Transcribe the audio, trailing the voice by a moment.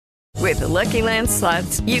With the Lucky Land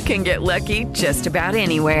Slots, you can get lucky just about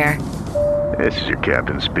anywhere. This is your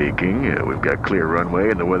captain speaking. We've got clear runway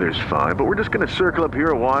and the weather's fine, but we're just going to circle up here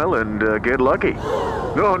a while and get lucky.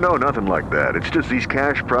 No, nothing like that. It's just these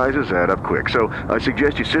cash prizes add up quick. So I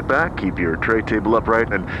suggest you sit back, keep your tray table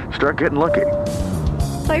upright, and start getting lucky.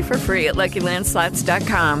 Play for free at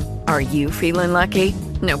LuckyLandSlots.com. Are you feeling lucky?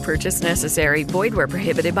 No purchase necessary. Void where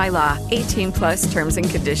prohibited by law. 18 plus terms and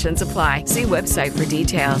conditions apply. See website for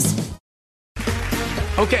details.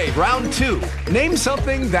 Okay, round two. Name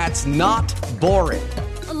something that's not boring.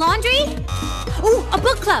 A laundry? Ooh, a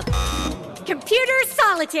book club. Computer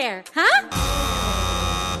solitaire,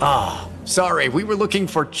 huh? Sorry, we were looking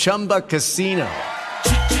for Chumba Casino.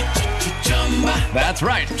 That's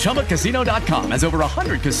right. ChumbaCasino.com has over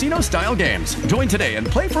 100 casino-style games. Join today and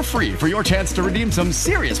play for free for your chance to redeem some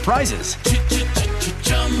serious prizes.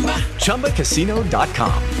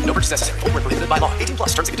 ChumbaCasino.com. No purchase necessary. Void where prohibited by law. 18 plus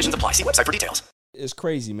terms and conditions apply. See website for details. It's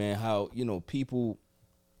crazy, man, how, people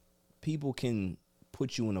can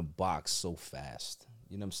put you in a box so fast.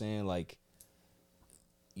 You know what I'm saying? Like,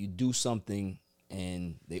 you do something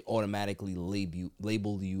and they automatically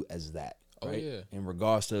label you as that, right? Oh, yeah. In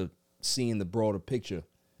regards to seeing the broader picture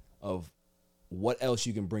of what else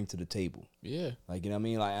you can bring to the table. Yeah. Like, you know what I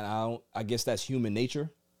mean? Like, and I guess that's human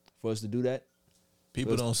nature for us to do that.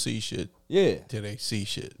 People don't see shit. Yeah. Till they see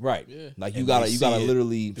shit. Right. Yeah. Like, you And gotta they see it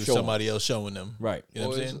literally through show somebody else showing them. Right. You know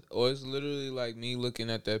what I'm saying? Or it's literally like me looking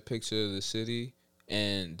at that picture of the city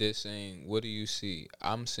and they're saying, what do you see?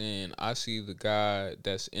 I'm saying, I see the guy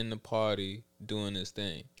that's in the party doing his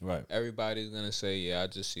thing. Right. Everybody's going to say, yeah, I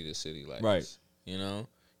just see the city like Right. this. You know?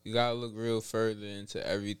 You got to look real further into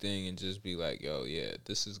everything and just be like, yo, yeah,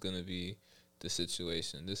 this is going to be the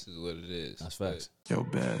situation. This is what it is. That's facts. Yo,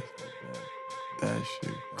 Beth, that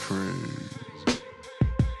shit crazy.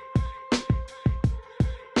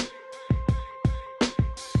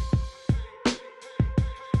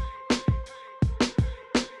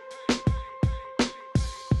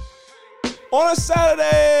 On a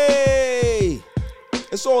Saturday,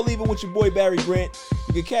 it's All Even with your boy Barry Grant.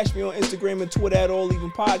 You can catch me on Instagram and Twitter at All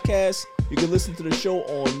Even Podcast. You can listen to the show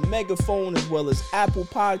on Megaphone as well as Apple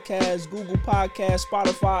Podcasts, Google Podcasts,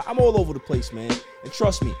 Spotify. I'm all over the place, man. And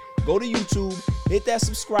trust me, go to YouTube, hit that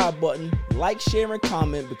subscribe button, like, share, and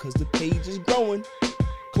comment because the page is growing.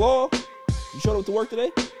 Claw, you showed up to work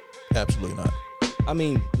today? Absolutely not. I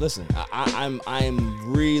mean, listen, I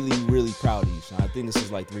am really, really proud of you, son. I think this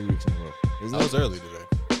is like 3 weeks in a row. Isn't I it? was early today.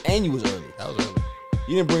 And you was early. I was early.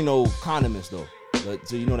 You didn't bring no condiments though,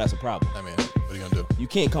 so you know that's a problem. I mean, what are you gonna do? You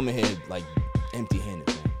can't come in here like empty-handed,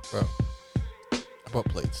 man. Bro, I brought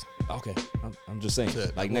plates. Okay, I'm just saying. That's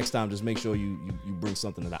it. Like next time, just make sure you bring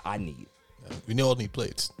something that I need. We all need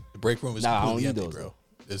plates. The break room is Nah, I don't completely need empty, those, bro. though.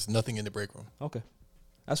 There's nothing in the break room. Okay,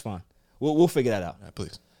 that's fine. We'll figure that out. All right,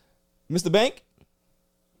 please. Mr. Bank,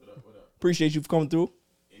 What up? appreciate you for coming through.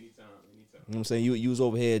 Anytime. You know what I'm saying? You was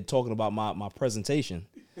over here talking about my presentation.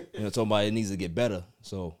 Talking about it needs to get better.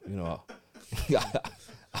 So, I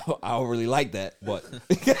don't really like that, but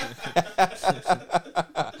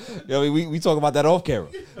we talk about that off camera.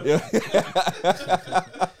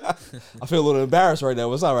 I feel a little embarrassed right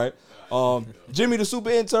now. It's all right. Jimmy, the super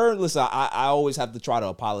intern. Listen, I always have to try to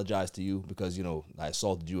apologize to you because I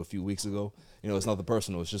assaulted you a few weeks ago. It's nothing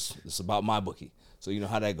personal. It's about my bookie. So you know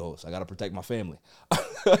how that goes. I got to protect my family.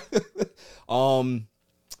 The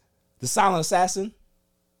Silent Assassin.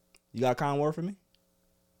 You got a kind word for me?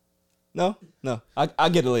 No. I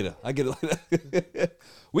get it later.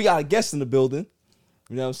 We got a guest in the building.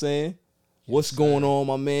 You know what I'm saying? What's going on,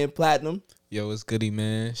 my man Platinum? Yo, what's goody,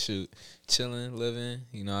 man? Shoot, chilling, living.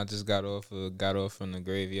 I just got off from the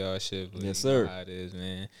graveyard shift. Yes, sir. You know how it is,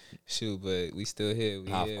 man. Shoot, but we still here.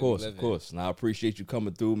 Of course. Now I appreciate you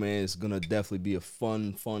coming through, man. It's gonna definitely be a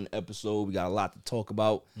fun episode. We got a lot to talk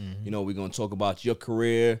about. Mm-hmm. We're gonna talk about your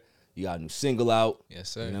career. You got a new single out. Yes,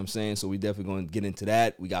 sir. You know what I'm saying? So we definitely gonna get into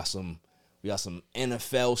that. We got some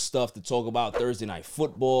NFL stuff to talk about. Thursday Night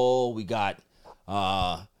Football. We got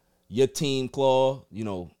your team, Claw.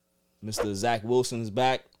 Mr. Zach Wilson is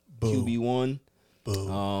back. Boom. QB1.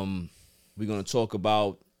 Boom. We're gonna talk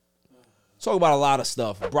about a lot of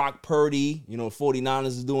stuff. Brock Purdy, 49ers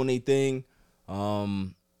is doing their thing.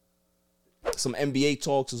 Some NBA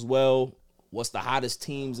talks as well. What's the hottest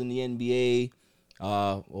teams in the NBA?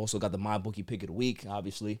 Also got the MyBookie pick of the week,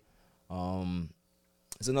 obviously.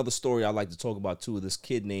 There's another story I'd like to talk about too. This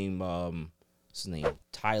kid named what's his name?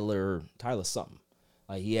 Tyler something.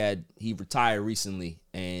 Like he retired recently,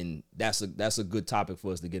 and that's a good topic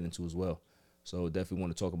for us to get into as well. So definitely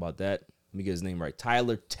want to talk about that. Let me get his name right.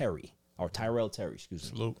 Tyrell Terry, excuse me.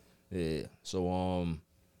 Salute. Yeah. So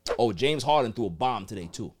Oh, James Harden threw a bomb today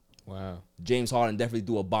too. Wow. James Harden definitely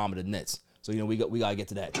threw a bomb at the Nets. So we gotta get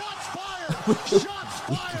to that.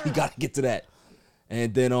 We gotta get to that.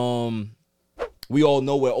 And then we all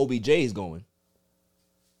know where OBJ is going.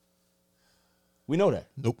 We know that.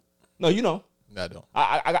 Nope. No, you know. I don't.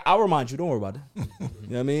 I'll remind you. Don't worry about it. You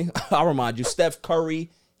know what I mean? I'll remind you. Steph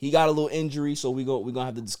Curry, he got a little injury, so we're gonna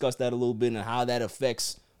have to discuss that a little bit and how that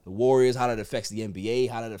affects the Warriors, how that affects the NBA,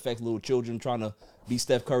 how that affects little children trying to beat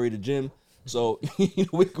Steph Curry at the gym. So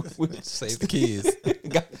we Save the kids.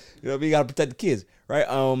 we gotta protect the kids, right?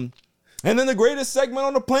 And then the greatest segment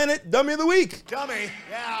on the planet, Dummy of the Week. Dummy,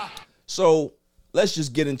 yeah. So let's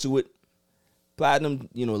just get into it. Platinum,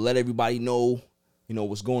 let everybody know,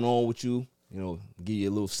 what's going on with you. Give you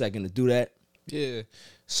a little second to do that. Yeah.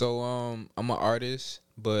 So I'm an artist,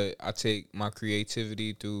 but I take my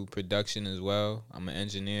creativity through production as well. I'm an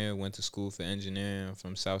engineer, went to school for engineering. I'm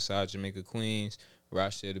from Southside Jamaica, Queens,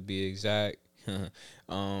 Rochester to be exact.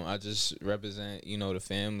 I just represent, the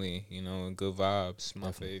family, and good vibes.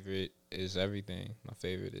 My favorite is everything. My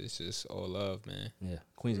favorite is just all love, man. Yeah,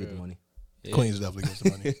 Queens get the money. Yeah. Queens definitely gets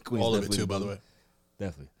the money. All of it too, by the way.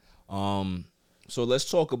 Definitely. So let's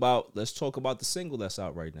talk about the single that's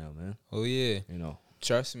out right now, man. Oh yeah.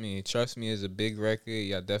 Trust Me is a big record.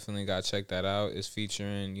 Y'all definitely gotta check that out. It's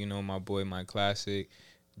featuring, my boy Mike Classic.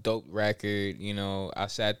 Dope record. I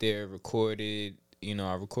sat there, recorded.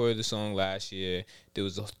 I recorded the song last year. There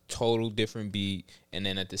was a total different beat. And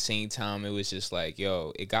then at the same time, it was just like,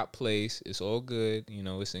 yo, it got placed. It's all good.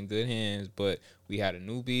 It's in good hands. But we had a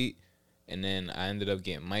new beat. And then I ended up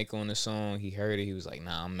getting Mike on the song. He heard it. He was like,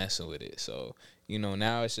 nah, I'm messing with it. So,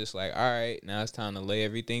 now it's just like, all right, now it's time to lay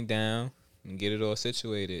everything down and get it all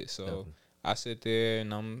situated. So definitely. I sit there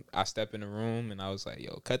and I step in the room and I was like,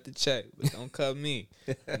 yo, cut the check, but don't cut me.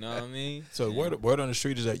 You know what I mean? So word on the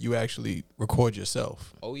street is that you actually record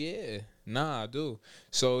yourself. Oh, yeah. Nah, I do.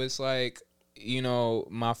 So it's like,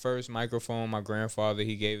 my first microphone, my grandfather,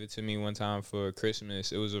 he gave it to me one time for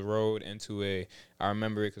Christmas. It was a Rode N2A. I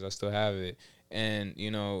remember it because I still have it. And,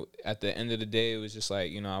 at the end of the day, it was just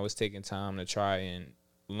like, I was taking time to try and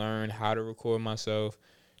learn how to record myself,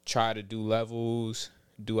 try to do levels,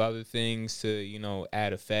 do other things to,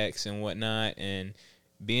 add effects and whatnot. And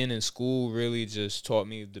being in school really just taught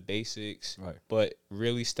me the basics. Right. But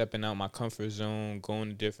really stepping out my comfort zone, going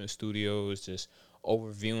to different studios, just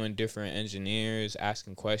overviewing different engineers,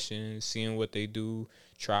 asking questions, seeing what they do,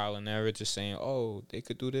 trial and error, just saying, oh, they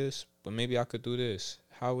could do this, but maybe I could do this.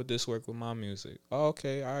 How would this work with my music? Oh,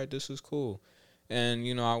 okay, all right, this is cool. And,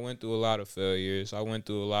 I went through a lot of failures. I went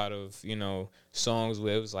through a lot of, songs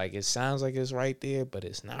where it was like, it sounds like it's right there, but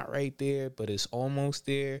it's not right there, but it's almost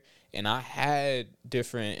there. And I had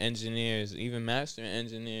different engineers, even mastering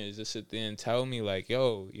engineers, to sit there and tell me, like,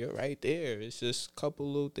 yo, you're right there. It's just a couple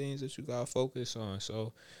little things that you got to focus on.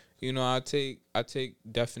 So, I take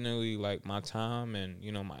definitely, like, my time and,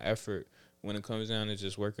 my effort when it comes down to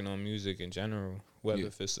just working on music in general, whether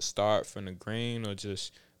if it's a start from the grain or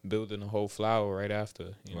just building a whole flower right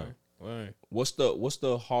after, you know. Right. What's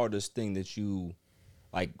the hardest thing that you,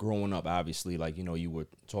 like, growing up, obviously, like, you were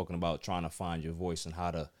talking about trying to find your voice and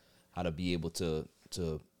how to be able to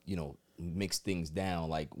mix things down.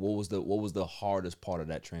 Like, what was the hardest part of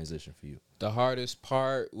that transition for you? The hardest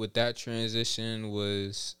part with that transition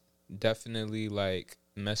was definitely, like,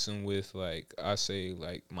 messing with, like, I say,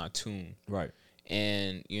 like, my tune. Right.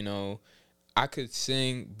 And, I could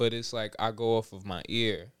sing, but it's like I go off of my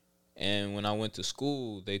ear. And when I went to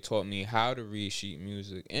school, they taught me how to read sheet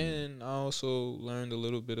music. And I also learned a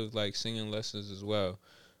little bit of, like, singing lessons as well.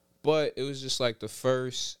 But it was just, like, the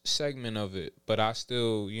first segment of it. But I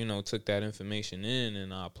still, took that information in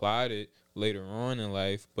and I applied it later on in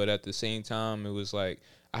life. But at the same time, it was like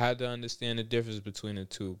I had to understand the difference between the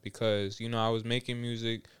two. Because, I was making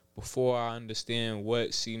music before I understand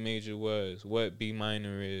what C major was, what B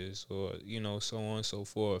minor is, or, so on and so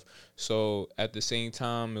forth. So at the same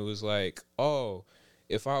time, it was like, oh,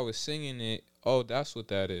 if I was singing it, oh, that's what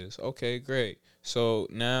that is. Okay, great. So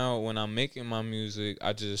now when I'm making my music,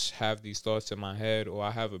 I just have these thoughts in my head, or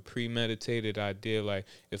I have a premeditated idea. Like,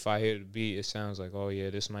 if I hear the beat, it sounds like, oh yeah,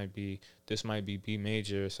 this might be B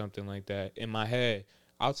major or something like that. In my head,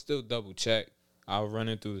 I'll still double check. I'll run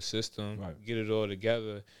it through the system, get it all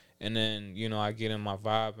together, and then, I get in my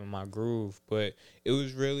vibe and my groove. But it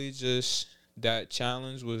was really just that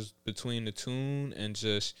challenge was between the tune and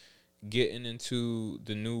just getting into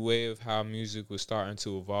the new way of how music was starting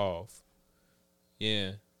to evolve.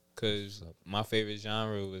 Yeah, because my favorite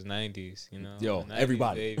genre was 90s, you know. Yo, 90s,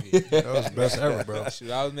 everybody. baby. That was the best ever, bro.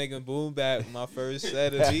 Shoot, I was making boom bap my first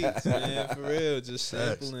set of beats, man, for real. Just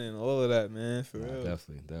sampling, all of that, man, for real.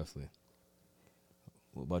 Definitely.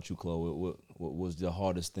 What about you, Chloe? What was the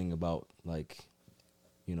hardest thing about, like,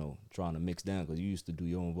 you know, trying to mix down? Because you used to do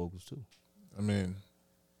your own vocals too. I mean,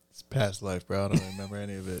 it's past life, bro. I don't remember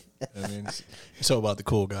any of it. I mean, it's all about the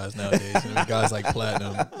cool guys nowadays. I mean, guys like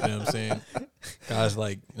Platinum, you know what I'm saying? Guys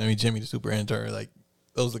like, Jimmy the Super Intern, like,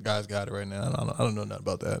 those are the guys got it right now. I don't know nothing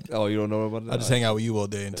about that. Oh, you don't know about that? I just hang out with you all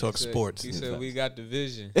day and talk sports. He said, we got the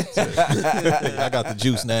vision. I got the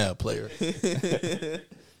juice now, player.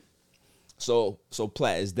 So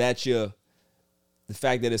Platt, is that the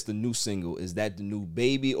fact that it's the new single, is that the new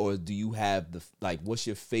baby, or do you have what's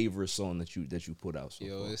your favorite song that you put out so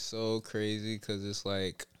Yo, far? it's so crazy because it's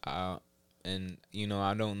like, and you know,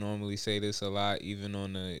 I don't normally say this a lot, even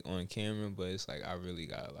on camera, but it's like I really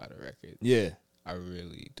got a lot of records. Yeah. I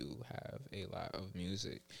really do have a lot of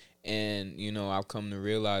music, and you know, I've come to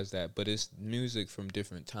realize that, but it's music from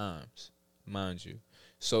different times, mind you.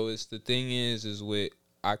 So it's the thing is with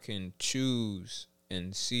I can choose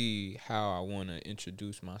and see how I want to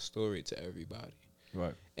introduce my story to everybody.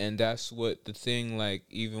 Right. And that's what the thing, like,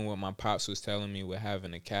 even what my pops was telling me with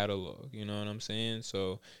having a catalog, you know what I'm saying?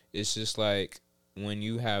 So it's just like, when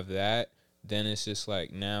you have that, then it's just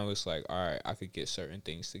like, now it's like, all right, I could get certain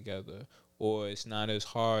things together. Or it's not as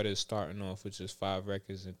hard as starting off with just 5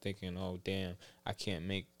 records and thinking, oh, damn, I can't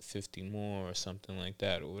make 50 more or something like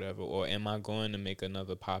that or whatever. Or am I going to make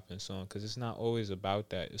another popping song? Because it's not always about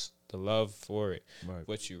that. It's the love for it. Right.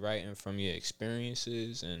 What you're writing from your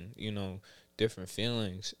experiences and, you know, different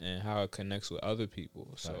feelings and how it connects with other people.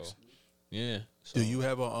 So, Nice. yeah. So, Do you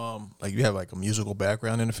have a musical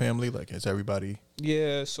background in the family? Like, is everybody?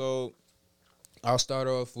 Yeah, so I'll start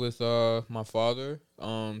off with my father.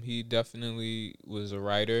 He definitely was a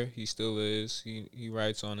writer. He still is. He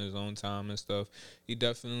writes on his own time and stuff. He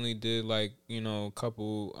definitely did, like, you know, a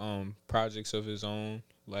couple projects of his own,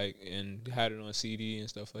 like, and had it on CD and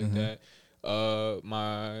stuff like that.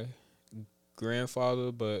 My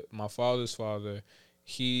grandfather, but my father's father,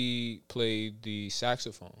 he played the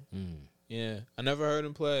saxophone. Yeah, I never heard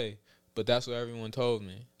him play, but that's what everyone told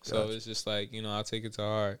me. So it's just like, you know, I take it to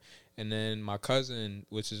heart. And then my cousin,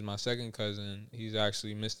 which is my second cousin, he's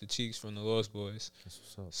actually Mr. Cheeks from the Lost Boys.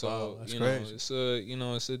 So Wow, that's you crazy.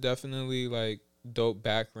 know, it's a definitely like dope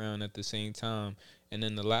background at the same time. And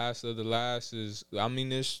then the last of the last is, I mean,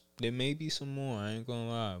 there may be some more. I ain't gonna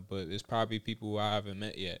lie, but it's probably people who I haven't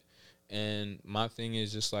met yet. And my thing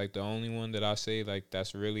is just like the only one that I say like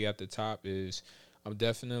that's really at the top is I'm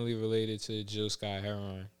definitely related to Jill Scott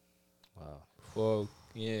Heron. Wow. Well,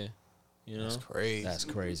 yeah. You know? That's crazy. That's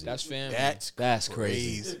crazy. That's family. That's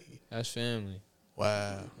crazy. crazy. That's family.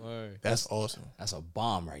 Wow. Word. That's awesome. That's a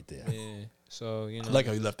bomb right there. Yeah. So, you know. I like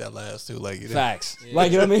how you left that last too. Like, you didn't- Facts.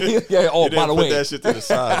 Like, you know what I mean? Yeah. Oh, you by didn't the put way. that shit to the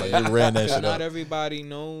side. Like, you ran that shit not up. everybody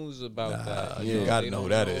knows about that. you know? gotta They know don't who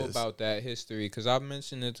that know is. about that history. Because I've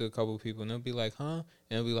mentioned it to a couple of people, and they'll be like, huh? And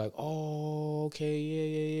they'll be like, oh, okay,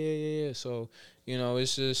 yeah. So, you know,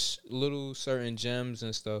 it's just little certain gems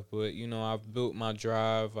and stuff. But, you know, I've built my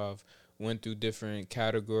drive. I've went through different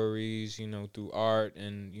categories, you know, through art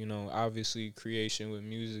and, you know, obviously creation with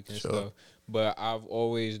music and stuff. But I've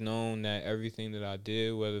always known that everything that I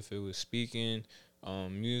did, whether if it was speaking,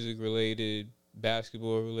 music related,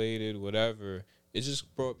 basketball related, whatever, it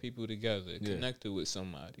just brought people together, connected with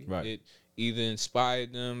somebody. Right. It either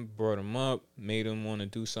inspired them, brought them up, made them want to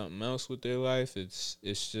do something else with their life. It's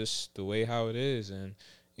just the way how it is. And,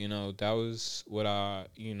 you know, that was what I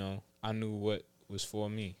knew what was for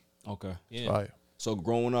me. Okay. Yeah. Fire. So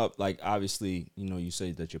growing up, like, obviously, you know, you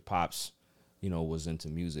say that your pops, you know, was into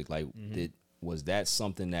music. Like, was that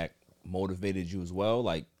something that motivated you as well?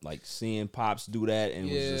 Like seeing pops do that and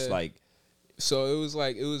it was just like. So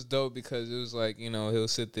it was dope because it was like, you know, he'll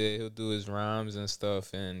sit there, he'll do his rhymes and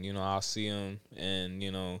stuff, and, you know, I'll see him and,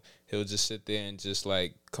 you know, he'll just sit there and just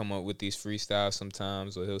like come up with these freestyles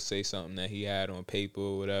sometimes, or he'll say something that he had on paper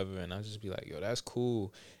or whatever, and I'll just be like, yo, that's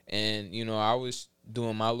cool. And, you know, I was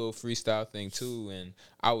doing my little freestyle thing too, and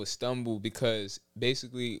I would stumble because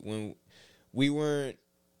basically when we weren't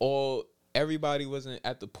all, everybody wasn't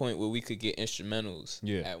at the point where we could get instrumentals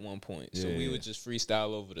at one point. So we would just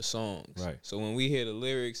freestyle over the songs. Right. So when we hear the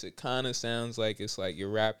lyrics, it kind of sounds like it's like you're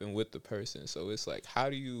rapping with the person. So it's like, how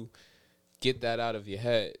do you get that out of your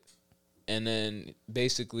head? And then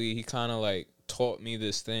basically he kind of like taught me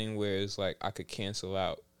this thing where it's like I could cancel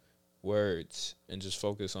out words and just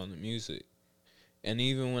focus on the music. And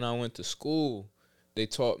even when I went to school, they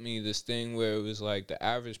taught me this thing where it was like the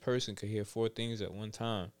average person could hear 4 things at one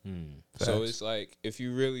time. So Facts. it's like if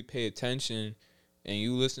you really pay attention and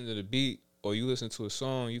you listen to the beat or you listen to a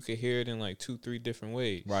song, you could hear it in like 2-3 different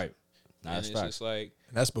ways. Right. And That's it's facts. just like,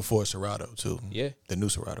 And that's before Serato too. Yeah. The new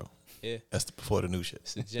Serato. yeah, That's before the new shit.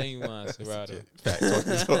 it's a genuine Serato. Facts.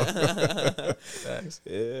 Facts.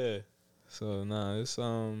 Yeah. So it's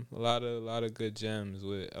a lot of good gems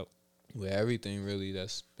with everything really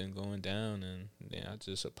that's been going down, and then I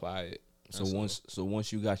just apply it. So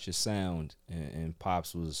once you got your sound and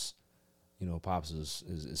Pops was, Pops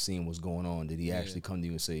is seeing what's going on, did he actually come to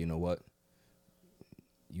you and say, you know what?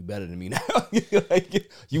 You better than me now. Like,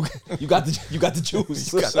 you got the juice.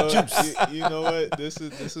 So you know what? This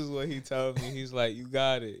is what he told me. He's like, you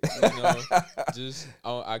got it. Just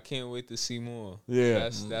I can't wait to see more. Yeah.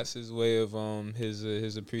 That's his way of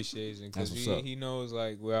his appreciation, because That's what's up. he knows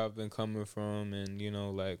like where I've been coming from, and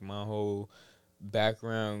like my whole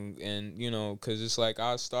background, and because it's like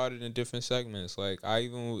I started in different segments. Like I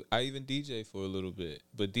even DJ for a little bit,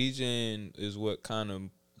 but DJing is what kind of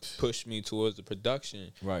pushed me towards the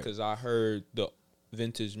production, Right. Because I heard the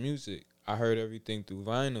vintage music. I heard everything through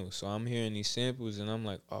vinyl. So I'm hearing these samples and I'm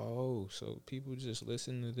like, oh, so people just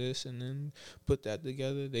listen to this and then put that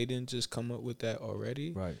together. They didn't just come up with that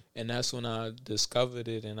already. Right. And that's when I discovered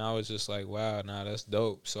it, and I was just like, wow, that's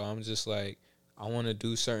dope. So I'm just like, I want to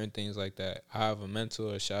do certain things like that. I have a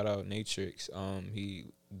mentor, shout out Natrix. He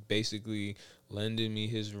basically lended me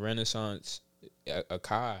his Renaissance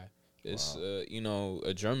Akai. It's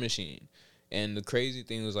a drum machine. And the crazy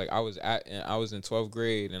thing was like I was in 12th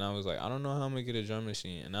grade, and I was like, I don't know how I'm gonna get a drum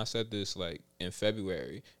machine. And I said this like in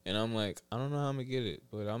February, and I'm like, I don't know how I'm gonna get it,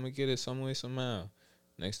 but I'm gonna get it some way somehow.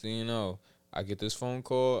 Next thing you know, I get this phone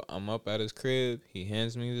call. I'm up at his crib. He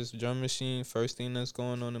hands me this drum machine. First thing that's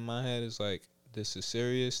going on in my head is like, this is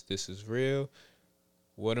serious. This is real.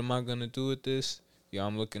 What am I gonna do with this? Yeah,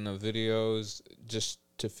 I'm looking at videos just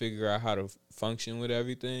to figure out how to function with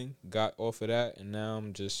everything. Got off of that, and now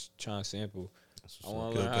I'm just trying to sample. I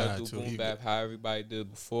want to learn how to do boom bap how everybody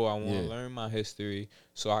did before. I want to learn my history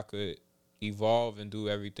so I could evolve and do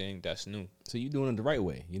everything that's new. So you're doing it the right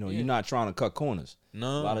way. You're not trying to cut corners.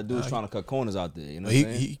 No. A lot of dudes trying to cut corners out there. You know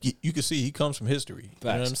You can see he comes from history. Facts.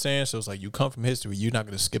 You know what I'm saying? So it's like you come from history. You're not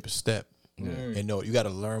going to skip a step. And you got to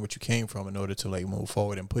learn what you came from in order to like move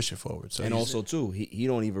forward and push it forward. So and also too, he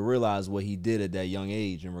don't even realize what he did at that young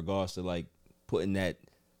age in regards to like putting that.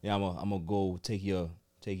 Yeah, I'm gonna go take your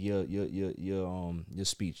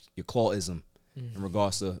speech, your clawism in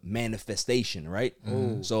regards to manifestation, right?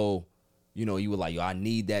 So, you were like, yo, I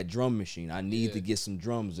need that drum machine. I need to get some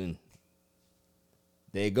drums, and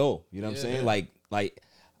there you go. You know what I'm saying? Like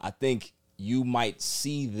I think you might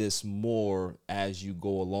see this more as you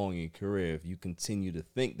go along in your career. If you continue to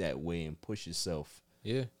think that way and push yourself,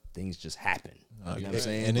 things just happen. You know what I'm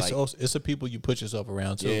saying? And like, it's the people you put yourself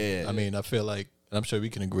around too. Yeah. I mean, I feel like, and I'm sure we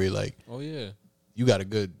can agree, like, Oh, yeah. you got a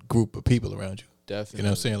good group of people around you. Definitely. You know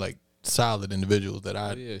what I'm saying? Like solid individuals that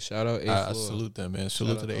Oh, yeah. Shout out A I Floor. salute them, man. Shout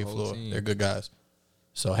Salute out to the the A whole floor. team. They're good guys.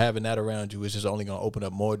 So having that around you is just only going to open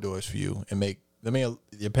up more doors for you and make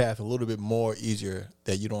your path a little bit more easier,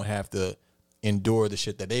 that you don't have to endure the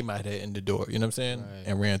shit that they might have endured. You know what I'm saying? Right.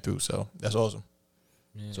 And ran through. So that's awesome.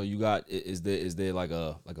 so you got is there like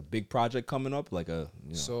a big project coming up, like a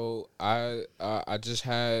So I just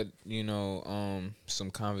had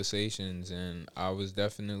some conversations, and I was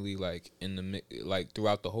definitely like like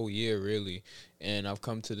throughout the whole year really, and I've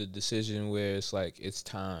come to the decision where it's like it's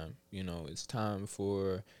time. It's time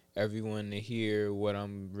for everyone to hear what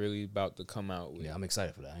I'm really about to come out with. Yeah, I'm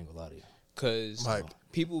excited for that. I ain't gonna lie to you. Cause Mike.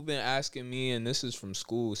 people been asking me, and this is from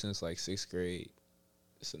school since like 6th grade.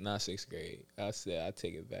 So not 6th grade. I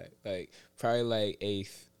take it back. Like probably like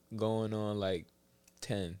 8th, going on like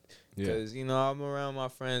 10. Because I'm around my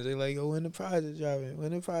friends. They like, yo, when the prize is dropping?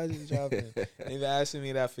 When the prize is dropping? They've been asking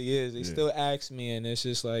me that for years. They still ask me, and it's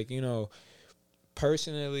just like,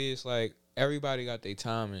 personally, it's like everybody got their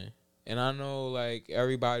timing, and I know like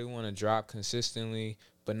everybody want to drop consistently,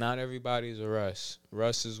 but not everybody's a Russ.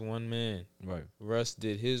 Russ is one man. Right. Russ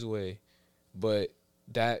did his way, but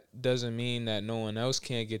that doesn't mean that no one else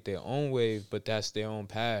can't get their own wave, but that's their own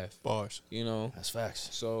path. Bars. That's facts.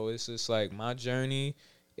 So it's just like my journey,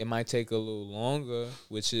 it might take a little longer,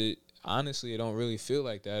 which honestly, it don't really feel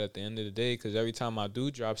like that at the end of the day, because every time I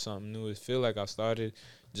do drop something new, it feel like I started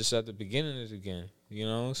just at the beginning of it again,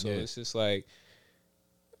 So it's just like,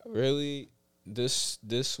 really,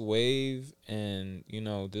 this wave and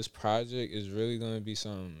this project is really going to be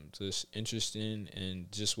something just interesting,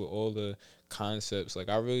 and just with all the concepts, like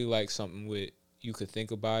I really like something with you could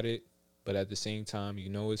think about it, but at the same time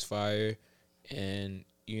it's fire. and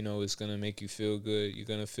you know it's gonna make you feel good. You're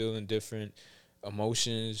gonna feel in different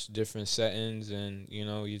emotions, different settings, and you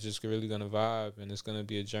know you're just really gonna vibe, and it's gonna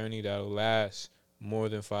be a journey that'll last more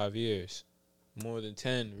than 5 years, more than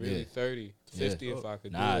 10, really 30, 50 if I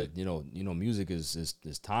could do it. You know, music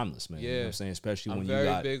is timeless, man. Yeah, you know what I'm saying, especially I'm when very you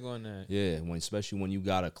got big on that. Yeah, especially when you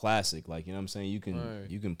got a classic, like you know what I'm saying,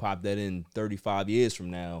 you can pop that in 35 years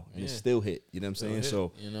from now and it still hit. You know what I'm saying?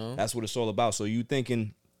 So you know that's what it's all about. So you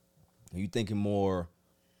thinking more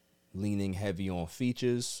leaning heavy on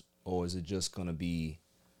features, or is it just gonna be?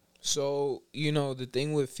 So, you know, the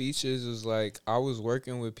thing with features is like I was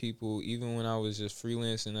working with people even when I was just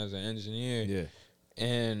freelancing as an engineer. Yeah.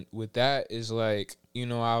 And with that is like, you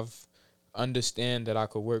know, I've understand that I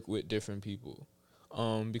could work with different people.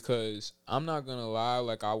 Because I'm not gonna lie,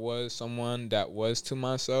 like I was someone that was to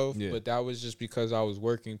myself, but that was just because I was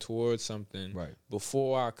working towards something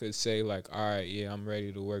before I could say like, all right, yeah, I'm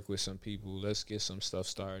ready to work with some people. Let's get some stuff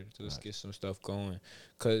started. Let's get some stuff going.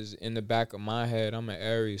 Because in the back of my head, I'm an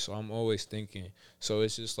Aries, so I'm always thinking. So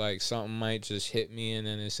it's just like something might just hit me, and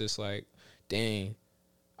then it's just like, dang,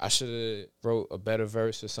 I should have wrote a better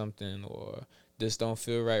verse or something, or this don't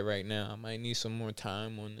feel right now. I might need some more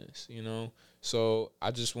time on this, you know? So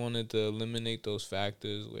I just wanted to eliminate those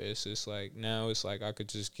factors where it's just like now it's like I could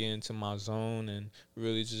just get into my zone and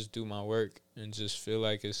really just do my work and just feel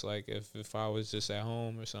like it's like if I was just at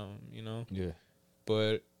home or something, you know? Yeah.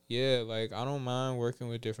 But yeah, like I don't mind working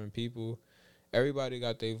with different people. Everybody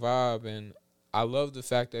got their vibe, and I love the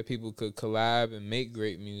fact that people could collab and make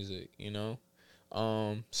great music, you know?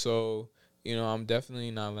 So you know, I'm definitely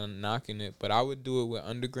not knocking it, but I would do it with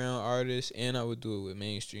underground artists and I would do it with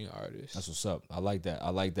mainstream artists. That's what's up. I like that. I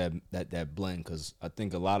like that blend, because I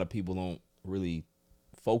think a lot of people don't really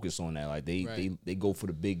focus on that. Like they go for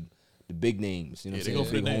the big names. You know what I'm saying? They go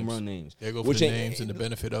for the home run names. They go for the names and the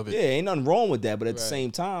benefit of it. Yeah, ain't nothing wrong with that. But at the same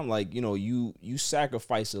time, like, you know, you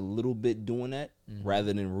sacrifice a little bit doing that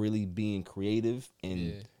rather than really being creative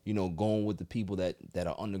and you know, going with the people that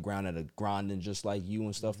are underground, that are grinding just like you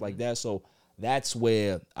and stuff like that. So that's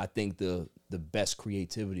where I think the best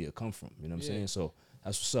creativity will come from. You know what I'm saying? So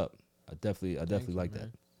that's what's up. I definitely like that.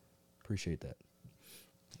 Appreciate that.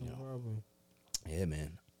 No problem. Yeah,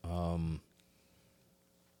 man.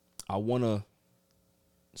 I want to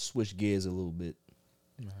switch gears a little bit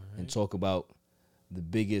and talk about the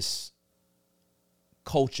biggest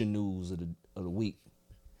culture news of the week.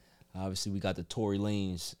 Obviously, we got the Tory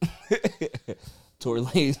Lanez,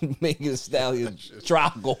 Megan Thee Stallion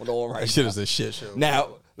trial going on right now. That shit is a shit show.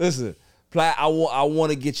 Now, listen, Platt, I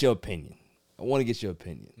want to get your opinion.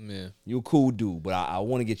 Yeah. You're a cool dude, but I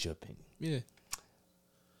want to get your opinion. Yeah.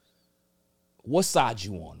 What side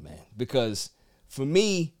you on, man? Because for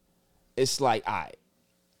me, it's like, all right,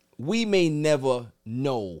 we may never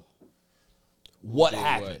know what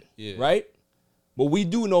happened, right? But we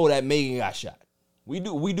do know that Megan got shot. We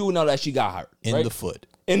do know that she got hurt. In the foot.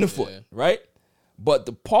 Right? But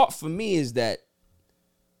the part for me is that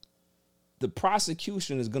the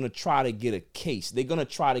prosecution is going to try to get a case. They're going to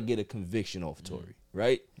try to get a conviction off Tory,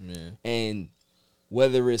 right? Yeah. And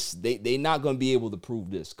whether it's, they're not going to be able to prove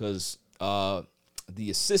this because the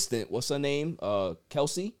assistant, what's her name?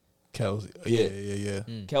 Kelsey? Yeah.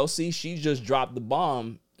 Kelsey, she just dropped the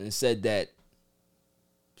bomb and said that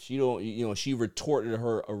she retorted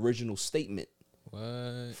her original statement.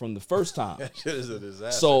 What? From the first time. That shit is a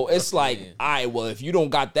disaster. So it's like, all right, well, if you don't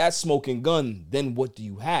got that smoking gun, then what do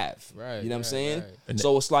you have? Right. You know what I'm saying? Right.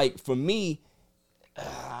 So it's like, for me,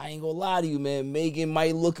 I ain't gonna lie to you, man. Megan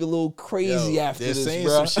might look a little crazy after this, saying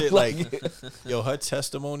bro. some shit like, her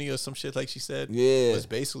testimony or some shit like she said was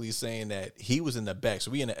basically saying that he was in the back.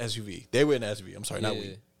 So we in the SUV. They were in the SUV. I'm sorry, not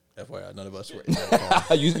we. FYI, none of us were in that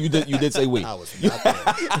car. you did say wait. I was not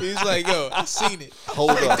there. He's like, yo, I seen it.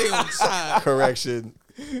 Hold up. Correction.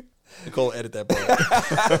 Nicole, edit that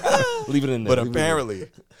part. Leave it in there. But apparently,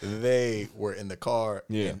 they were in the car.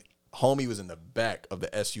 Yeah. And homie was in the back of the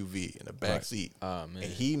SUV, in the back seat. Oh, man.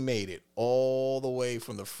 And he made it all the way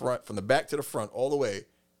from the back to the front, all the way,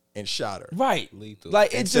 and shot her. Right. Lethal.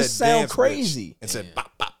 Like, it And just said, sounds "Dance, crazy. bitch," and said,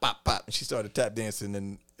 bop, bop, bop, bop. And she started tap dancing,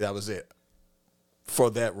 and that was it.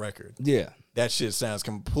 For that record. Yeah. That shit sounds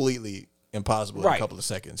completely impossible in a couple of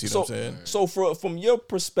seconds. You know what I'm saying? So from your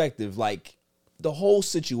perspective, like, the whole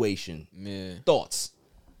situation, thoughts?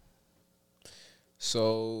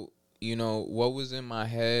 So, you know, what was in my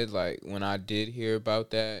head, like, when I did hear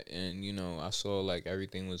about that and, you know, I saw, like,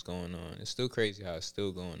 everything was going on. It's still crazy how it's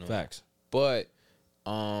still going on. Facts. But,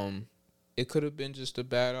 it could have been just a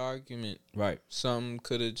bad argument. Right. Something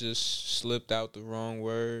could have just slipped out the wrong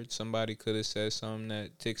word. Somebody could have said something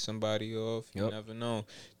that ticked somebody off. You never know.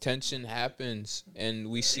 Tension happens, and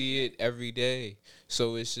we see it every day.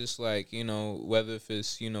 So it's just like, you know, whether if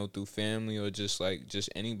it's, you know, through family or just like just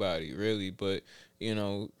anybody really. But, you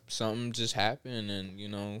know, something just happened, and, you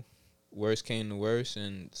know, worst came to worst,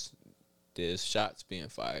 and there's shots being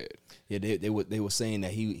fired. Yeah, they were saying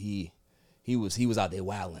that he was out there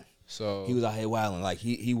wilding. So he was out here wilding, like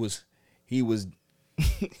he was he was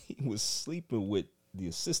sleeping with the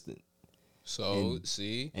assistant. So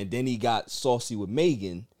see, and then he got saucy with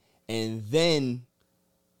Megan, and then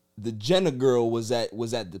the Jenner girl was at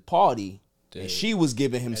the party, and she was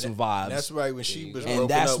giving him some vibes. And that's right when she was and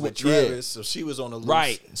broken up with Travis, so she was on the loose.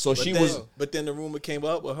 Right, so But then the rumor came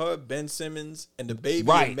up with her, Ben Simmons, and the baby,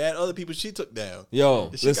 and mad other people she took down. Yo,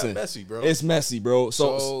 this shit got messy, bro. It's messy, bro.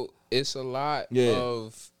 So it's a lot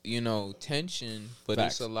of, you know, tension, but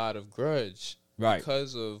it's a lot of grudge,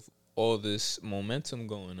 because of all this momentum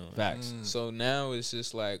going on. Facts. So now it's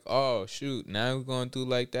just like, oh shoot, now we're going through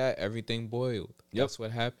like that, everything boiled. That's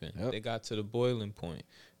what happened. They got to the boiling point.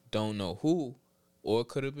 Don't know who, or it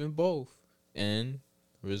could have been both. And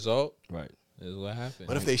result, is what happened.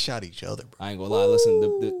 What if they shot each other, bro? I ain't gonna lie. Listen,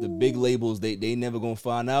 the big labels, they never gonna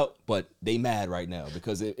find out, but they mad right now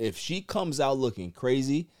because if she comes out looking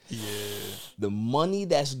crazy, the money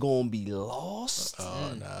that's gonna be lost.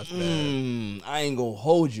 Oh, nah, that's bad. I ain't gonna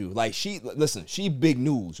hold you. Like she big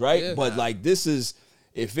news, right? Yeah. But like this is,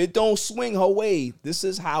 if it don't swing her way, this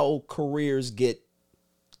is how careers get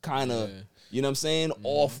kind of. You know what I'm saying?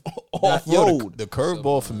 Off road. The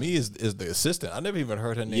curveball for me is the assistant. I never even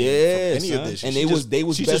heard her name. Yeah, from any of this. And they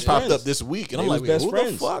was she just best popped friends. up this week, and they I'm like, best who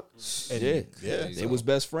friends. the fuck? And they was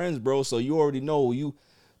best friends, bro. So you already know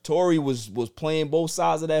Tori was playing both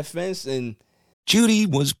sides of that fence, and Judy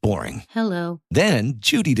was boring. Hello. Then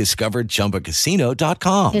Judy discovered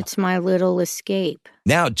ChumbaCasino.com. It's my little escape.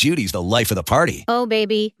 Now Judy's the life of the party. Oh,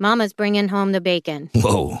 baby, mama's bringing home the bacon.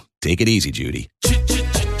 Whoa, take it easy, Judy.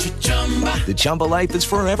 The Chumba life is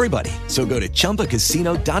for everybody. So go to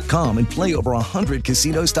ChumbaCasino.com and play over 100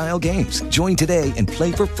 casino-style games. Join today and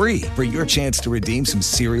play for free for your chance to redeem some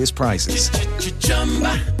serious prizes.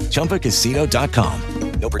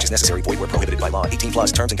 ChumbaCasino.com. No purchase necessary. Void where prohibited by law. 18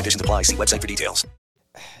 plus terms and conditions apply. See website for details.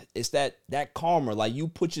 It's that karma. Like you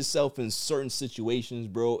put yourself in certain situations,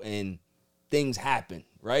 bro, and things happen,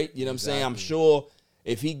 right? You know what I'm saying? I'm sure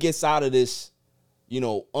if he gets out of this, you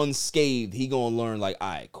know, unscathed, he gonna learn like, all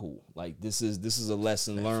right, cool. Like this is a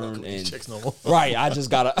lesson learned, and right. I just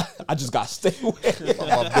gotta stay away.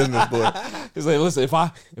 My business, boy. He's like, listen, if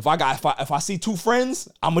I see two friends,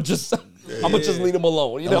 I'ma just leave them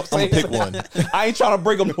alone. You know what I'm saying? Pick one. I ain't trying to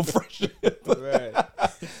break up no friendship. Right.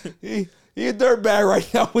 He a dirtbag right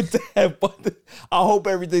now with that, but I hope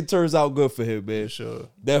everything turns out good for him, man. Sure,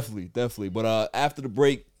 definitely. But after the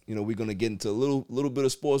break, you know, we're gonna get into a little bit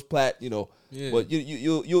of sports plat, you know. Yeah. But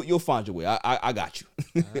you'll find your way. I got you.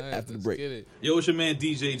 Right, after the break. Get it. Yo, it's your man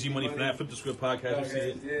DJ G Money from that Flip the Script podcast. You see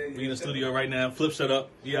it? We in the studio right now. Flip, shut up.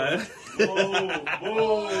 Yeah.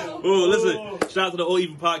 Oh, listen. Shout out to the All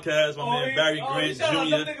Even podcast. My man Barry Grant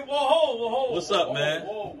Jr. What's up, man?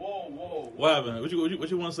 What happened? What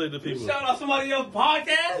you want to say to the people? Shout out somebody else's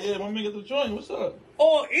podcast? Yeah, my man get the joint. What's up?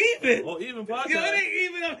 All Even. All Even podcast. Yo, it ain't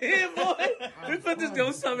even up here, boy. We put this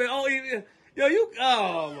go something. All Even. Yo,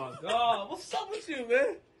 oh my God. What's up with you,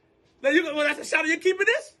 man? Now that's a shout out. You keeping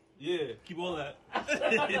this? Yeah, keep all that.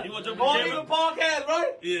 You want to jump All Even podcast,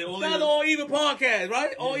 right? Yeah, All Shout Even. out to All Even podcast,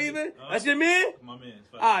 right? All Even? That's your man? My man.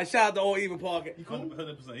 All right, shout out to All Even podcast. He cool?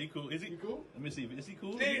 100%. He cool. Is he cool? Let me see. Is he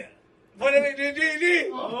cool? G. What is it,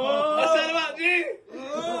 G? What's that about, G?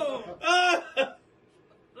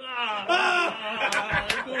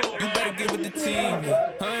 You better get with the team.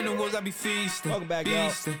 Her in the walls, I be feasting. Welcome back,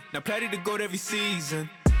 y'all. Now Patty the goat every season.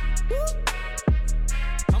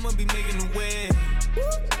 I'ma be making a win.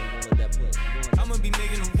 I'ma be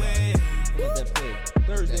making a win.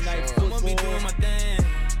 Thursday night football. I'ma be doing my thing.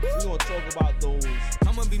 We're gonna talk about those.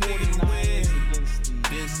 I'ma be making a win.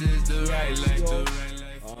 This is the right life, the right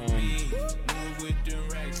life for me. Move with the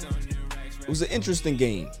racks on the racks. It was an interesting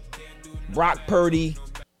game. Brock Purdy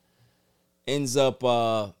ends up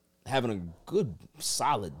having a good,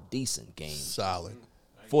 solid, decent game. Solid.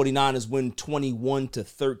 49ers win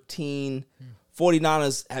 21-13.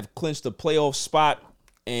 49ers have clinched the playoff spot,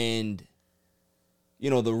 and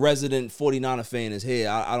the resident 49er fan is here,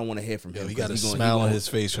 I don't want to hear from him. He got a smile on his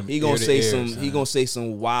face from he gonna ear to say ear, some. son. He gonna say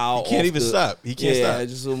some wild. He can't even stop. He can't stop.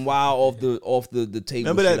 Just some wild off the table.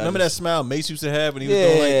 Remember that smile Mace used to have when he was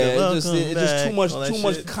doing like the it's just too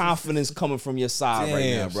much shit. confidence coming from your side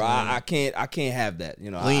right now, bro. I can't have that.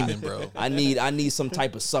 Gleaming, bro. I need some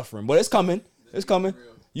type of suffering, but it's coming. It's coming.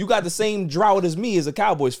 You got the same drought as me as a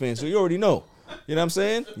Cowboys fan, so you already know. You know what I'm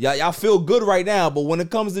saying? Y'all feel good right now, but when it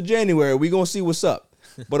comes to January, we gonna see what's up.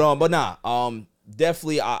 But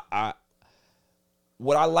definitely,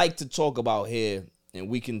 what I like to talk about here, and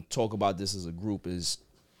we can talk about this as a group, is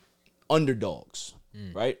underdogs,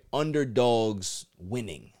 right? Underdogs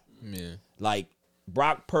winning. Yeah. Like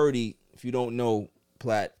Brock Purdy, if you don't know,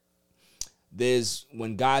 Platt,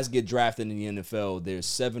 when guys get drafted in the NFL, there's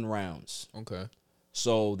 7 rounds. Okay.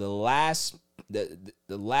 So the last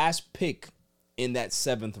pick in that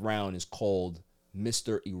 7th round is called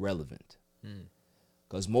Mr. Irrelevant.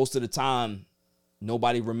 Because most of the time,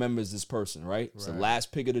 nobody remembers this person, right? It's the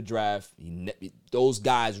last pick of the draft. Those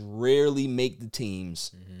guys rarely make the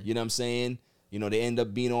teams. You know what I'm saying? They end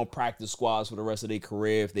up being on practice squads for the rest of their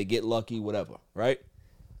career. If they get lucky, whatever, right?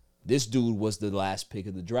 This dude was the last pick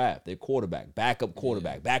of the draft. Their quarterback, backup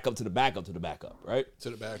quarterback, backup to the backup to the backup, right? To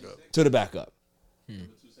the backup. To the backup.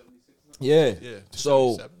 Yeah.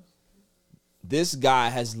 So this guy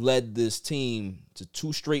has led this team to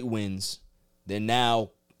 2 straight wins.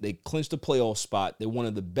 They clinched a playoff spot. They're one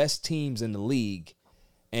of the best teams in the league.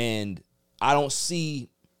 And I don't see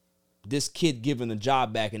this kid giving the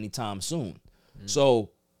job back anytime soon.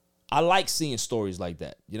 So I like seeing stories like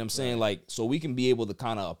that. You know what I'm saying? Like, so we can be able to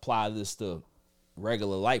kind of apply this to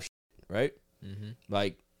regular life, right?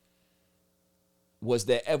 Like, was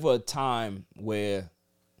there ever a time where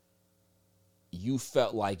you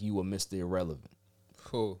felt like you were Mr. Irrelevant?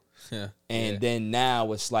 Cool. Yeah. And then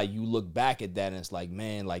now it's like you look back at that and it's like,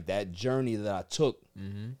 man, like that journey that I took,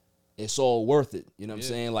 it's all worth it. You know what I'm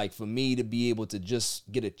saying? Like for me to be able to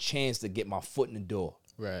just get a chance to get my foot in the door.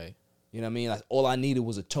 Right. You know what I mean? Like all I needed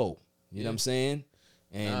was a toe. You know what I'm saying?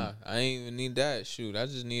 And I ain't even need that. Shoot, I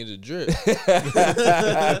just needed a drip.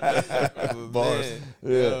 Bars.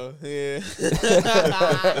 Yeah.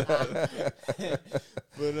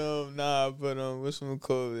 But what's from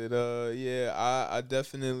COVID? I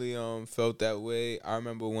definitely felt that way. I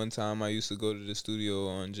remember one time I used to go to the studio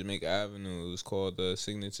on Jamaica Avenue. It was called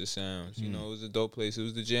Signature Sounds. It was a dope place. It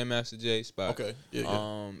was the Jam Master J spot. Okay. Yeah.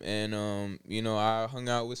 I hung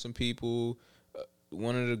out with some people.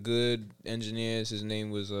 One of the good engineers, his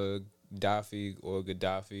name was Gaddafi or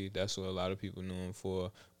Gaddafi. That's what a lot of people knew him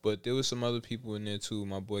for. But there was some other people in there too,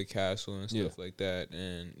 my boy Castle and stuff like that.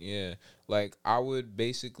 And like I would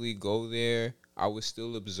basically go there. I would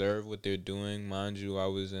still observe what they're doing. Mind you, I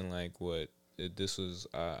was in I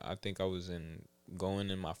think I was going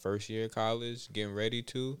in my first year of college, getting ready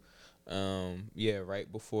to. Right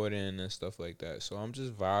before then and stuff like that. So I'm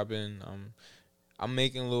just vibing. I'm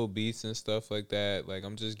making little beats and stuff like that. Like,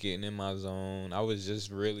 I'm just getting in my zone. I was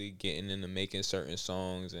just really getting into making certain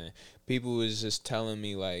songs, and people was just telling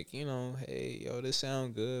me, like, hey, yo, this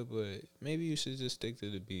sound good, but maybe you should just stick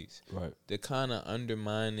to the beats. Right. They're kind of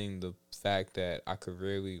undermining the fact that I could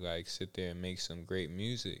really, like, sit there and make some great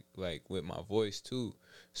music, like, with my voice, too.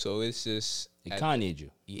 So it's just... It Kanye'd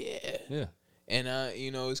you. Yeah. Yeah. And,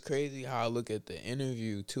 it's crazy how I look at the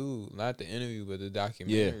interview, too. Not the interview, but the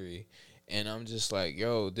documentary. Yeah. And I'm just like,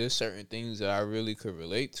 yo, there's certain things that I really could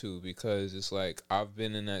relate to because it's like I've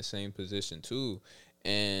been in that same position too.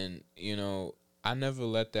 And, I never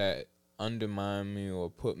let that undermine me or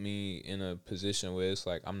put me in a position where it's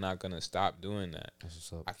like I'm not going to stop doing that. That's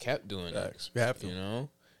what's up. I kept doing it. You have to.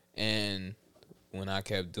 And when I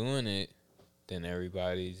kept doing it, then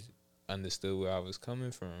everybody understood where I was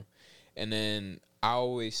coming from. And then I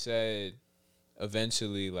always said,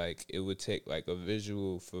 eventually, like, it would take, like, a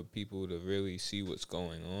visual for people to really see what's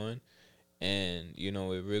going on. And,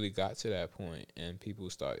 it really got to that point. And people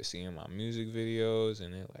started seeing my music videos,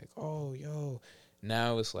 and they're like, oh, yo.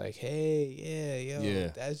 Now it's like,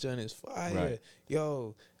 hey, that joint is fire. Right.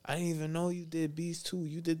 Yo, I didn't even know you did beats too.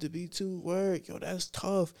 You did the beat too. Word. Yo, that's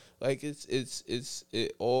tough. Like,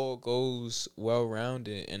 it all goes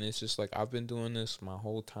well-rounded. And it's just like, I've been doing this my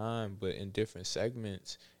whole time, but in different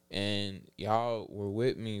segments. And y'all were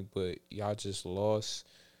with me, but y'all just lost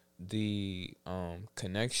the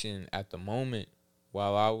connection at the moment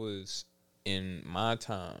while I was in my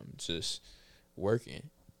time just working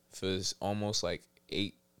for almost like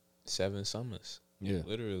 8-7 summers. Yeah.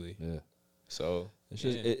 Literally. Yeah. So it's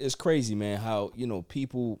just it's crazy, man, how,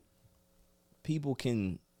 people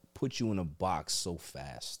can put you in a box so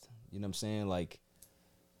fast. You know what I'm saying? Like,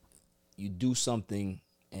 you do something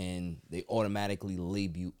and they automatically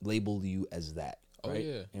label you as that. Right? Oh,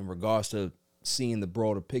 yeah. In regards to seeing the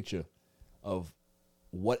broader picture of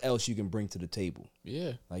what else you can bring to the table.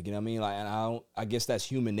 Yeah. Like, you know what I mean? Like, and I guess that's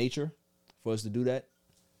human nature for us to do that.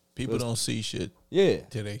 People don't see shit. Yeah.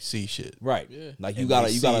 Till they see shit. Right. Yeah. Like And you gotta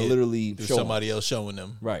they see it literally through show somebody else showing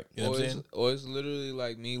them. Right. You know what I'm saying? Or it's literally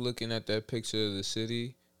like me looking at that picture of the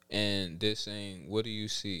city and they're saying, what do you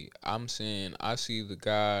see? I'm saying, I see the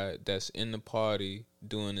guy that's in the party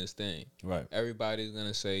doing his thing. Right. Everybody's going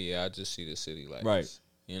to say, yeah, I just see the city like Right. this.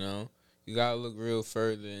 You know? You got to look real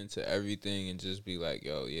further into everything and just be like,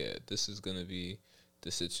 yo, yeah, this is going to be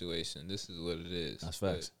the situation. This is what it is. That's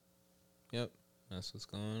facts. But, yep. That's what's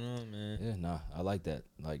going on, man. Yeah, nah, I like that.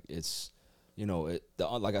 Like it's, you know,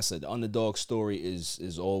 like I said, the underdog story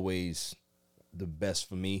is always the best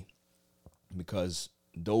for me because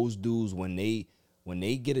those dudes when they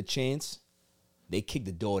get a chance, they kick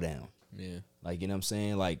the door down. Yeah. Like, you know what I'm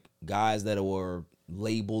saying? Like guys that were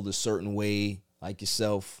labeled a certain way, like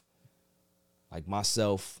yourself, like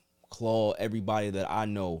myself, Claw, everybody that I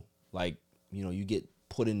know, like, you know, you get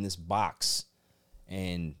put in this box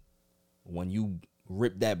and when you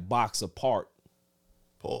rip that box apart,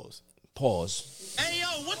 pause. Hey, yo,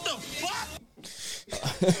 what the fuck?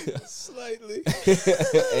 Slightly.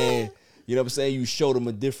 And you know what I'm saying? You show them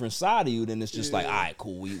a different side of you, then it's just like, all right,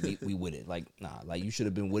 cool, we with it. Like, nah, like you should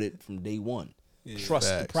have been with it from day one. Yeah. Trust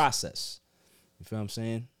the Facts. process. You feel what I'm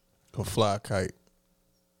saying? Go fly a kite.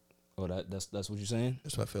 Oh, that's what you're saying?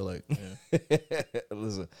 That's what I feel like. Yeah.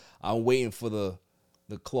 Listen, I'm waiting for the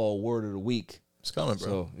Claw word of the week. It's coming, bro.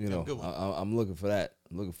 So, you know, Good one. I'm looking for that.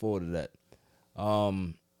 I'm looking forward to that.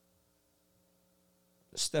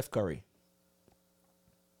 Steph Curry.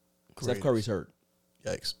 Steph Greatest. Curry's hurt.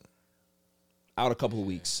 Yikes. Out a couple of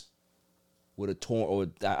weeks with a torn, or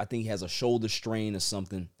I think he has a shoulder strain or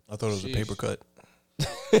something. I thought it was a paper cut.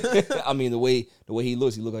 I mean, the way he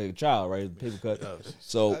looks like a child, right? Paper cut.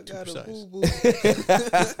 So, I got a boo-boo.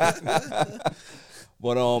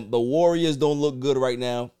 but the Warriors don't look good right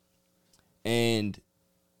now, and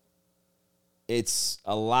it's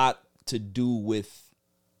a lot to do with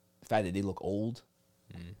the fact that they look old.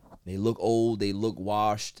 They look old. They look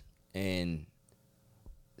washed, and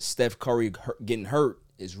Steph Curry getting hurt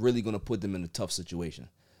is really going to put them in a tough situation.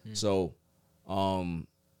 So,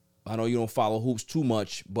 I know you don't follow hoops too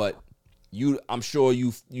much, but I'm sure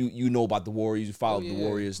you know about the Warriors. You follow the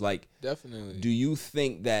Warriors. Like, definitely. Do you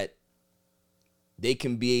think that they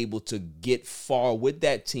can be able to get far with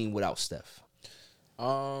that team without Steph?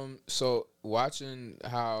 So watching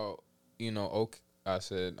how, you know,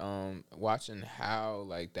 watching how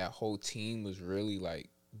like that whole team was really like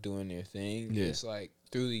doing their thing. Yeah. It's like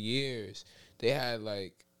through the years they had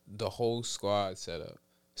like the whole squad set up.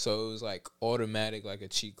 So it was like automatic, like a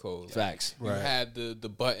cheat code. Like, Facts. You Right. had the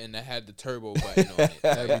button that had the turbo button on it.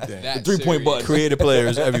 Everything. That The 3-point serious. button. Creative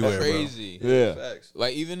players everywhere, Crazy. Yeah. Facts.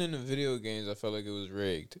 Like even in the video games, I felt like it was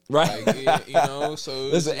rigged. Right. Like, you know. So it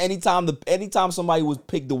was Listen, just- anytime somebody would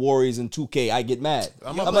pick the Warriors in 2K, I get mad.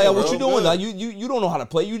 I'm I'm a like, player, what bro. you doing? Good. Like, you don't know how to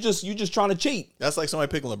play. You just trying to cheat. That's like somebody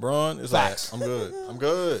picking LeBron. It's Facts. like, I'm good. I'm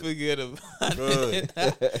good. forget about I'm good.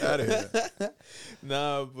 Out of here.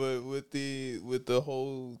 Nah, but with the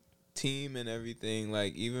whole team and everything,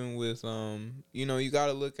 like even with you know, you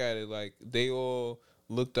gotta look at it like they all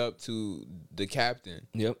looked up to the captain.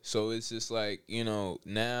 Yep. So it's just like, you know,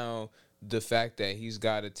 now the fact that he's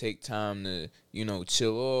gotta take time to, you know,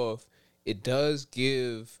 chill off, it does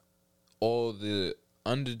give all the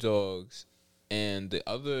underdogs and the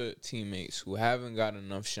other teammates who haven't got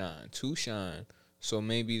enough shine to shine. So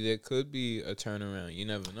maybe there could be a turnaround. You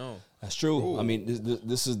never know. That's true. I mean,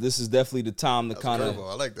 this is definitely the time to kind of.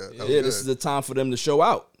 I like that. Yeah, this is the time for them to show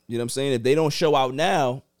out. You know what I'm saying? If they don't show out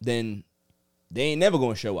now, then they ain't never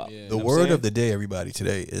gonna show out. Yeah. You The know what I'm word saying? of the day, everybody,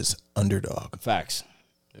 today is underdog. Facts.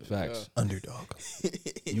 Underdog.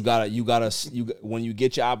 You gotta when you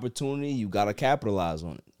get your opportunity, you gotta capitalize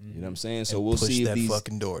on it. You know what I'm saying? So And we'll push see if that these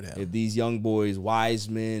fucking door down. if these young boys,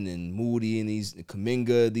 Wiseman and Moody and these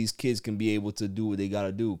Kuminga, these kids can be able to do what they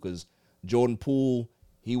gotta do. Because Jordan Poole,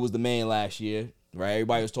 he was the man last year, right?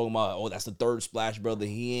 Everybody was talking about, oh, that's the third Splash brother.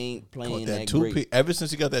 He ain't playing that great. two-piece. Ever since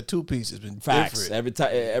he got that two-piece, it's been Facts. different.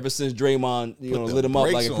 Ever since Draymond, Put the lit him up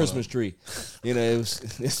like brakes a on Christmas him. tree. You know,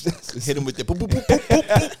 it's Hit him with the boop, boop, boop, boop,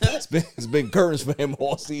 boop. it's been curtains for him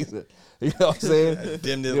all season. You know what I'm saying?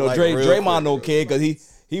 Dimmed it You know, light real Draymond quick, don't care because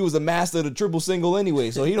he was a master of the triple single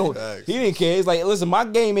anyway. So he Facts. didn't care. He's like, listen, my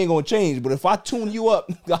game ain't gonna change, but if I tune you up,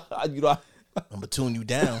 you know. I'm gonna tune you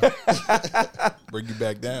down, bring you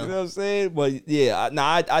back down. You know what I'm saying? But yeah,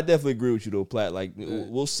 I definitely agree with you though, Platt. Like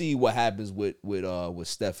we'll see what happens with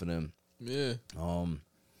Steph and them Yeah.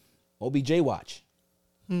 OBJ watch.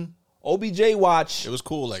 OBJ watch. It was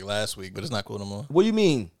cool like last week, but it's not cool no more. What do you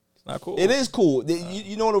mean? It's not cool. It is cool.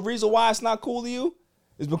 You know the reason why it's not cool to you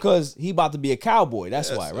is because he about to be a Cowboy.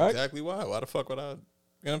 That's why, right? Exactly why. Why the fuck would I? You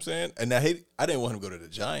know what I'm saying? And I didn't want him to go to the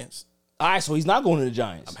Giants. All right, so he's not going to the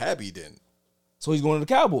Giants. I'm happy he didn't. So he's going to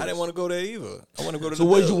the Cowboys. I didn't want to go there either. I want to go to So the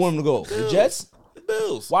where Bills. did you want him to go? The Jets? The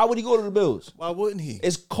Bills. Why would he go to the Bills? Why wouldn't he?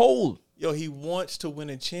 It's cold. Yo, he wants to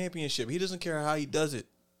win a championship. He doesn't care how he does it.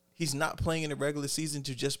 He's not playing in the regular season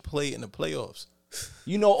to just play in the playoffs.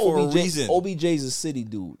 You know, For a reason. OBJ's a city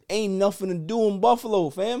dude. Ain't nothing to do in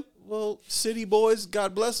Buffalo, fam. Well, city boys,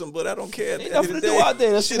 God bless them, but I don't care. Ain't nothing to do out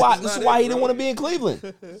there. That's why he didn't want to be in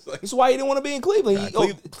Cleveland. That's why he didn't want to be in Cleveland.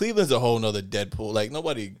 Cleveland's a whole nother Deadpool. Like,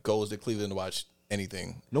 nobody goes to Cleveland to watch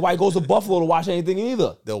anything. Nobody goes to Buffalo to watch anything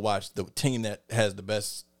either. They'll watch the team that has the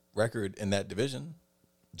best record in that division.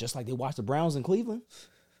 Just like they watch the Browns in Cleveland.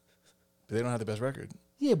 But they don't have the best record.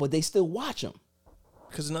 Yeah, but they still watch them.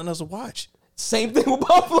 Because there's nothing else to watch. Same thing with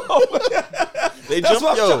Buffalo.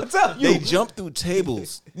 They jump through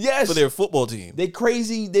tables for their football team. They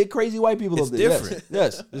crazy white people It's up there. different.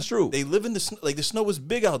 Yes, it's true. They live in the snow. Like, the snow is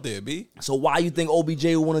big out there, B. So why you think OBJ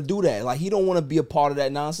would want to do that? Like, he don't want to be a part of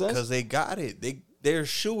that nonsense? Because they got it. They're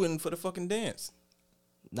shooing for the fucking dance.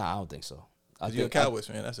 Nah, I don't think so. You're a Cowboys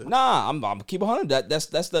fan. That's it. Nah, I'm keep 100.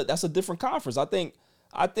 That's a different conference. I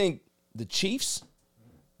think the Chiefs.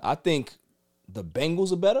 I think the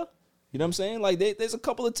Bengals are better. You know what I'm saying? Like, there's a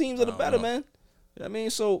couple of teams that are better, man. You know what I mean?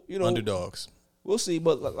 So, you know, underdogs. We'll see.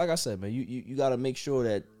 But like I said, man, you got to make sure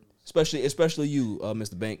that, especially you,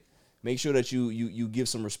 Mr. Bank, make sure that you give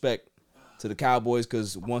some respect to the Cowboys,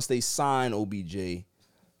 because once they sign OBJ,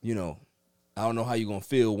 you know, I don't know how you're gonna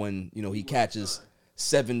feel when, you know, he catches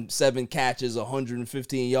seven catches,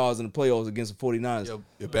 115 yards in the playoffs against the 49ers.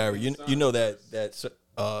 Yo, Barry, you know that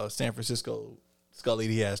San Francisco Scully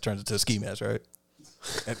he has turns into a ski mask, right?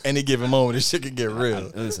 At any given moment, this shit can get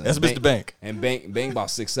real. Listen, that's Mr. Bank. And Bank about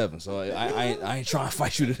 6'7", so I ain't trying to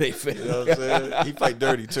fight you today, fam. You know what I'm saying? He fight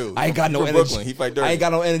dirty too. I ain't got no From energy. Brooklyn, he fight dirty. I ain't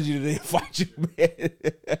got no energy today to fight you, man.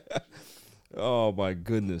 Oh my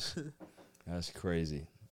goodness, that's crazy.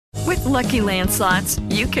 With Lucky Land Slots,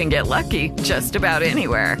 you can get lucky just about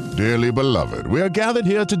anywhere. Dearly beloved, we are gathered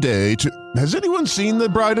here today to... Has anyone seen the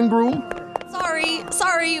bride and groom?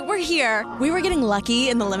 Sorry, we're here. We were getting lucky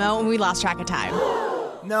in the limo and we lost track of time.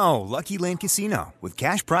 No, Lucky Land Casino, with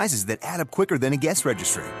cash prizes that add up quicker than a guest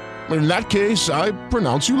registry. In that case, I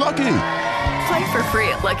pronounce you lucky. Play for free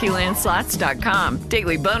at LuckyLandSlots.com.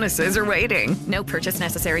 Daily bonuses are waiting. No purchase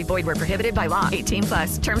necessary. Void where prohibited by law.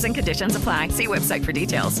 18+. Terms and conditions apply. See website for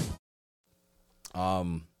details.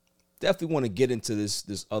 Definitely want to get into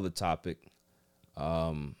this other topic.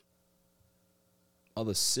 Other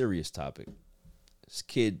serious topic. This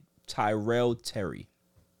kid, Tyrell Terry.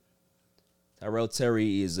 Tyrell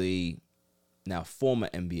Terry is a now former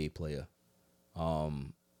NBA player.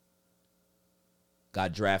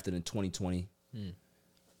 Got drafted in 2020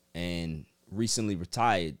 and recently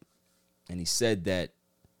retired. And he said that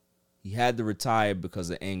he had to retire because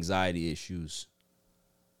of anxiety issues.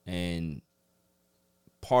 And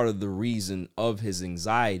part of the reason of his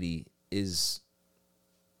anxiety is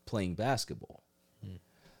playing basketball.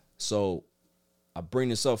 So I bring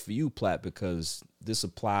this up for you, Platt, because this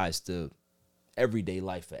applies to everyday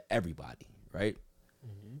life for everybody, right?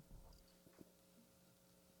 Mm-hmm.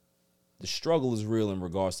 The struggle is real in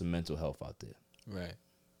regards to mental health out there. Right.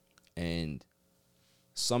 And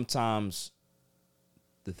sometimes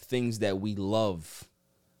the things that we love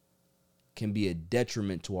can be a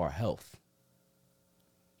detriment to our health.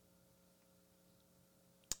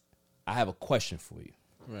 I have a question for you.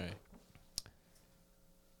 Right.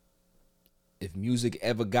 If music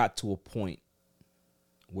ever got to a point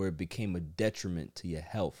where it became a detriment to your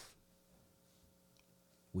health,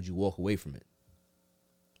 would you walk away from it?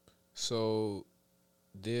 So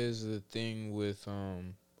there's a thing with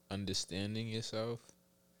understanding yourself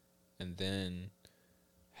and then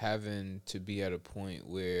having to be at a point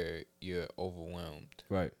where you're overwhelmed.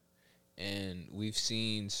 Right. And we've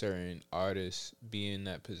seen certain artists be in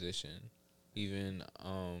that position. Even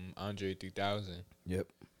Andre 3000. Yep.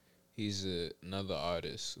 He's another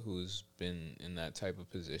artist who's been in that type of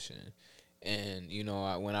position. And, you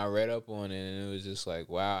know, when I read up on it, and it was just like,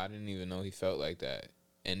 wow, I didn't even know he felt like that.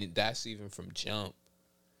 And that's even from Jump.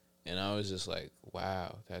 And I was just like,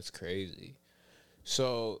 wow, that's crazy.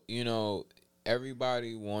 So, you know,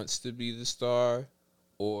 everybody wants to be the star,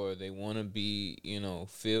 or they want to be, you know,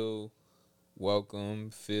 feel welcome,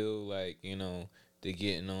 feel like, you know, they're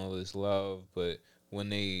getting all this love. But when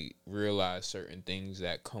they realize certain things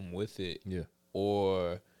that come with it, yeah,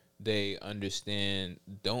 or they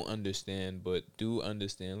don't understand, but do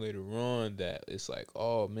understand later on that it's like,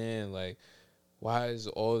 oh man, like, why is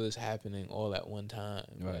all this happening all at one time?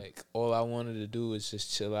 Right. Like, all I wanted to do was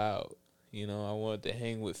just chill out. You know, I wanted to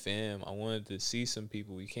hang with fam. I wanted to see some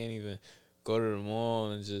people. We can't even go to the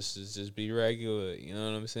mall and just be regular. You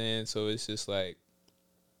know what I'm saying? So it's just like,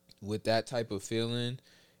 with that type of feeling,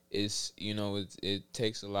 it's, you know, it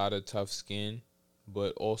takes a lot of tough skin,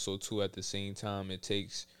 but also too at the same time it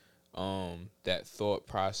takes that thought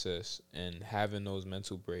process and having those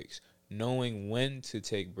mental breaks, knowing when to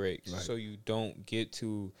take breaks, so you don't get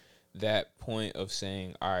to that point of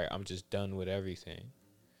saying, all right, I'm just done with everything.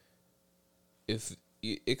 If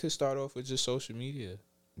it could start off with just social media.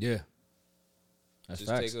 Yeah. That's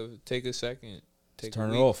just facts. take a second. Take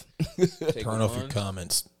turn a it week, off. Turn off your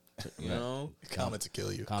comments. You know? Comments will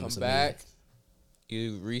kill you. Come back.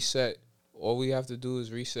 You reset. All we have to do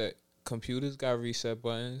is reset. Computers got reset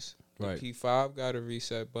buttons. The Right. P5 got a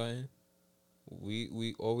reset button.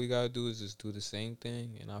 We all we gotta do is just do the same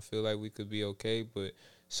thing, and I feel like we could be okay. But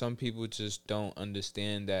some people just don't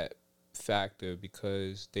understand that factor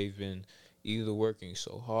because they've been either working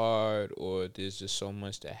so hard or there's just so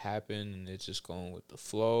much that happened and they're just going with the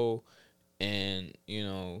flow, and you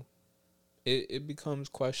know, it becomes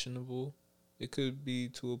questionable. It could be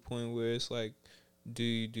to a point where it's like, do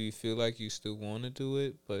you feel like you still want to do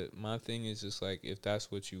it? But my thing is just like, if that's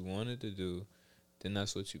what you wanted to do, then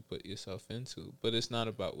that's what you put yourself into. But it's not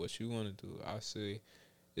about what you want to do. I say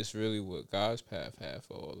it's really what God's path had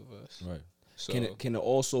for all of us. Right. So Can it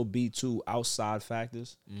also be too outside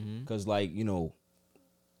factors? Because like, you know,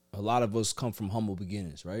 a lot of us come from humble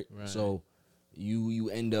beginnings, right? Right. So you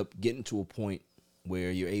end up getting to a point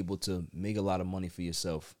where you're able to make a lot of money for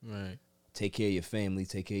yourself. Right. Take care of your family,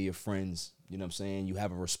 take care of your friends. You know what I'm saying? You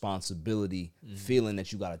have a responsibility, feeling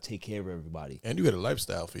that you got to take care of everybody. And you get a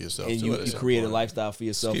lifestyle for yourself. And too, you at a certain create a point. lifestyle for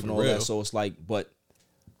yourself Keep and it all real. that. So it's like, but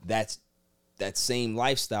that same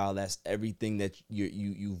lifestyle, that's everything that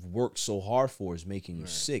you've worked so hard for is making you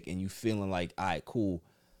sick, and you feeling like, all right, cool,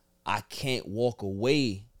 I can't walk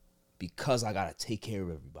away because I got to take care of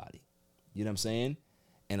everybody. You know what I'm saying?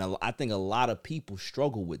 And I think a lot of people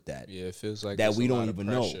struggle with that. Yeah, it feels like that there's we a don't lot of even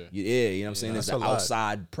know. pressure. Yeah, you know what I'm saying? that's There's a an lot.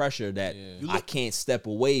 outside pressure that Yeah. I can't step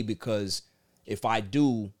away because if I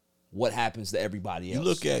do, what happens to everybody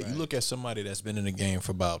else? You look at somebody that's been in the game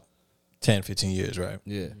for about 10, 15 years, right?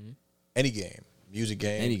 Yeah. Any game, music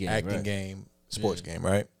game, Any game, acting right. game, sports game,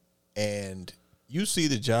 right? And you see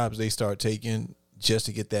the jobs they start taking just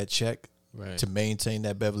to get that check, Right. to maintain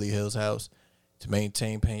that Beverly Hills house, to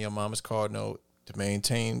maintain paying your mama's car note, to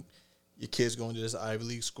maintain your kids going to this Ivy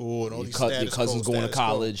League school and all these your status cousins quo, going to status quo.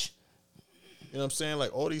 college. You know what I'm saying?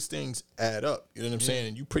 Like, all these things add up. You know what I'm saying?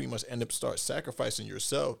 And you pretty much end up start sacrificing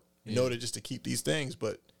yourself in order just to keep these things.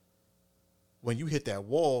 But when you hit that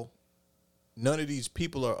wall, none of these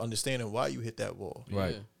people are understanding why you hit that wall.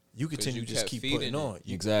 Right. You 'Cause continue you to just kept keep feeding putting it. on.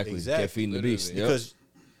 Exactly. Kept feeding the beast. Literally. Yep.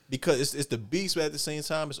 Because it's the beast, but at the same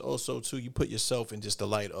time, it's also too, you put yourself in just the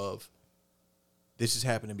light of, this is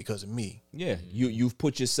happening because of me. Yeah, you've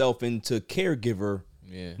put yourself into caregiver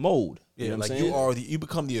Yeah. mode. Yeah, You know what like I'm saying? you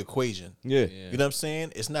become the equation. Yeah. You know what I'm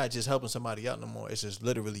saying? It's not just helping somebody out no more. It's just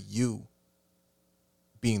literally you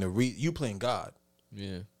being you playing God.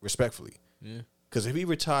 Yeah. Respectfully. Yeah. Because if he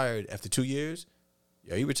retired after 2 years,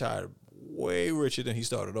 he retired way richer than he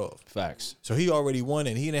started off. Facts. So he already won,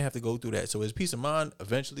 and he didn't have to go through that. So his peace of mind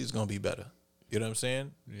eventually is going to be better. You know what I'm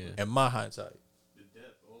saying? Yeah. And my hindsight. The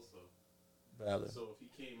debt also. Valid. So if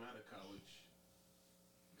he came out of college,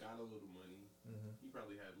 got a little money, he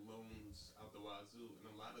probably had loans out the wazoo.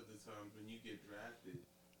 And a lot of the times when you get drafted,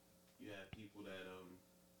 you have people that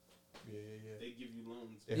they give you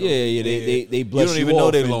loans. They bless don't you even know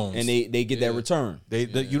off they and, loans. and they get that return. You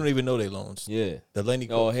don't even know they loans. Yeah. The Lenny.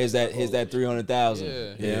 Oh, here's that 300,000. Yeah.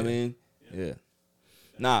 You know what I mean? Yeah.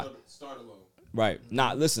 Nah. Start alone. Right.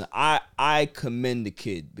 Nah, listen, I commend the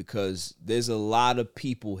kid because there's a lot of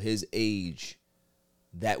people his age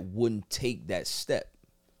that wouldn't take that step.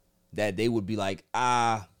 That they would be like,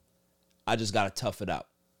 I just gotta tough it out.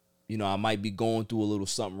 You know, I might be going through a little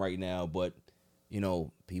something right now, but you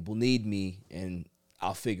know, people need me and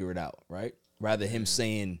I'll figure it out, right? Rather him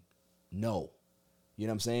saying no. You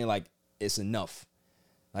know what I'm saying? Like, it's enough.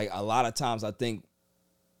 Like, a lot of times I think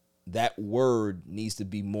that word needs to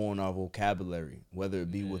be more in our vocabulary, whether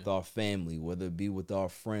it be with our family, whether it be with our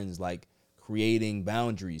friends, like creating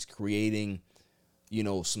boundaries, creating, you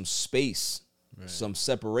know, some space, some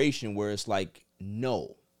separation where it's like,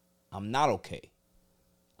 no, I'm not okay.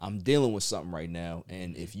 I'm dealing with something right now.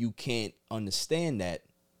 And if you can't understand that,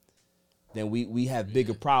 then we have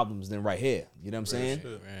bigger problems than right here. You know what I'm saying?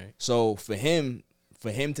 Right. So for him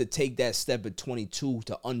to take that step at 22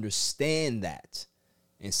 to understand that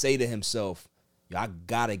and say to himself, yo, I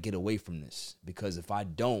gotta get away from this, because if I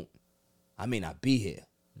don't, I may not be here.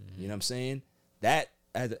 You know what I'm saying? That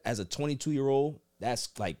as a 22-year-old, that's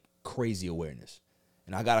like crazy awareness.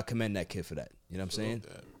 And I gotta commend that kid for that. You know what I'm saying?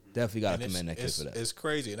 Definitely gotta commend that kid for that. It's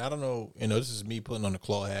crazy. And I don't know, this is me putting on the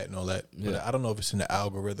claw hat and all that. But Yeah. I don't know if it's in the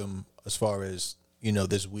algorithm as far as,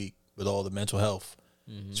 this week with all the mental health,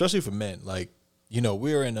 especially for men. Like,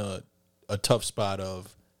 we're in a tough spot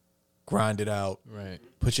of grind it out, Right.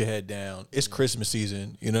 put your head down. It's Christmas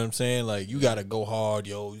season. You know what I'm saying? Like, you got to go hard,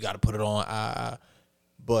 yo. You got to put it on.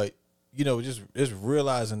 But, just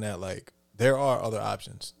realizing that, like, there are other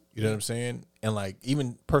options. You know what I'm saying? And, like,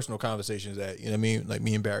 even personal conversations that, you know what I mean? Like,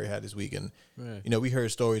 me and Barry had this week. And, Right. we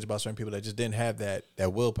heard stories about certain people that just didn't have that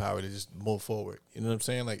willpower to just move forward. You know what I'm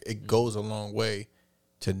saying? Like, it goes a long way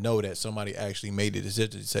to know that somebody actually made the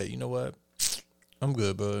decision to say, you know what? I'm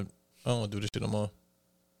good, bud. I don't want to do this shit no more.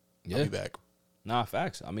 Yeah. I'll be back. Nah,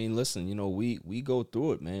 facts. I mean, listen, we go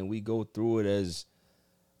through it, man. We go through it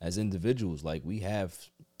as individuals. Like, we have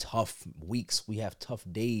tough weeks. We have tough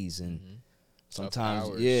days, and sometimes,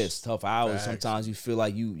 hours. it's tough hours. Facts. Sometimes you feel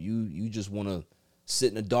like you just want to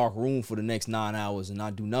sit in a dark room for the next 9 hours and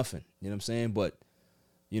not do nothing. You know what I'm saying? But,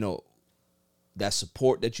 that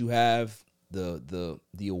support that you have, the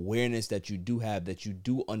awareness that you do have, that you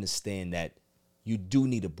do understand that you do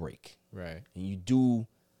need a break. Right. And you do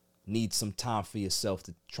need some time for yourself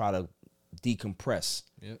to try to decompress.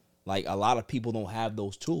 Yep. Like, a lot of people don't have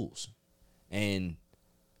those tools. And,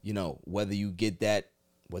 whether you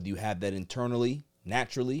have that internally,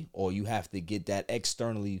 naturally, or you have to get that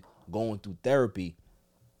externally going through therapy,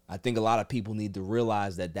 I think a lot of people need to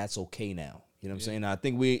realize that that's okay now. You know what I'm saying? I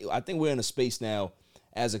think we're in a space now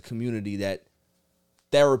as a community that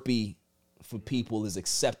therapy for people is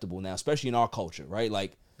acceptable now, especially in our culture, right?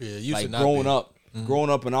 Like, growing up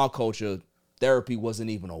in our culture, therapy wasn't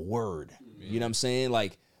even a word. You know what I'm saying?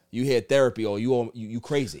 Like, you hear therapy, or you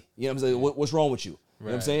crazy. You know what I'm saying? What's wrong with you? You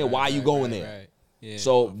know what I'm saying? Why are you going there? Right. Yeah.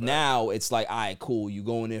 So now it's like, all right, cool. You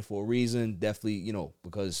going there for a reason. Definitely,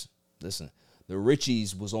 because listen, the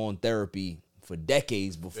Richies was on therapy for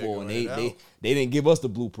decades before, and they didn't give us the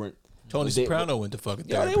blueprint. Tony Soprano went to fucking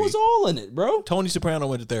therapy. Yeah, they was all in it, bro. Tony Soprano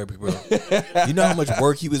went to therapy, bro. You know how much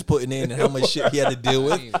work he was putting in and how much shit he had to deal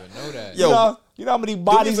with? I didn't even know that. Yo, you know how many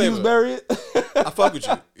bodies he was buried? I fuck with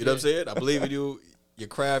you. You know what I'm saying? I believe in you. Your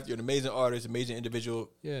craft. You're an amazing artist, amazing individual,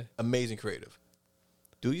 amazing creative.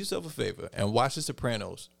 Do yourself a favor and watch The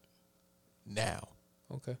Sopranos now.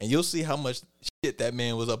 Okay. And you'll see how much shit that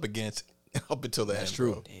man was up against up until the end. That's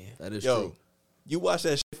true. Bro. Damn. That is Yo, true. You watch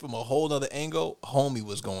that shit from a whole other angle, homie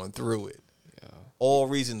was going through it. Yeah. All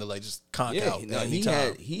reason to like just conk out. No,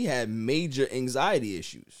 he had major anxiety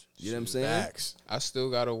issues. You know what I'm saying? Facts. I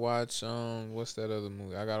still gotta watch what's that other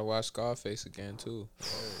movie? I gotta watch Scarface again too.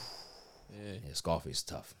 Yeah. Yeah, Scarface is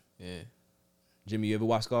tough. Yeah. Jimmy, you ever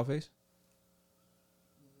watch Scarface?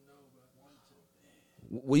 No, but I want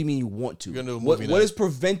to. What do you mean you want to? You're gonna do a What movie night. is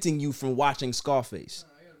preventing you from watching Scarface?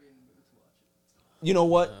 You know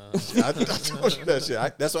what? I told you that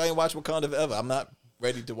shit. That's why I ain't watched Wakanda forever. I'm not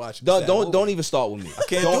ready to watch it. Don't even start with me. I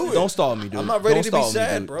can't do it. Don't start with me, dude. I'm not ready Don't to be start with me,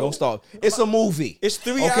 sad, dude. bro. Don't start. It's a movie. It's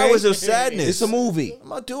 3 hours of sadness. It's a movie. I'm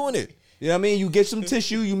not doing it. You know what I mean? You get some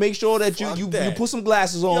tissue. You make sure that you put some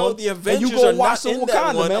glasses on. Yo, the Avengers and you go are watch not some in that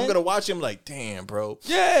Wakanda, one. man. I'm gonna watch him like, damn, bro.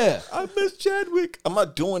 Yeah. I miss Chadwick. I'm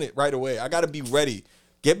not doing it right away. I gotta be ready.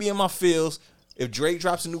 Get me in my feels. If Drake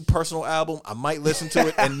drops a new personal album, I might listen to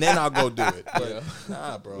it and then I'll go do it. But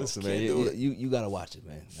nah, bro. Listen, can't man, do it. you gotta watch it,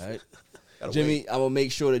 man. All right, Gotta Jimmy, wait. I'm gonna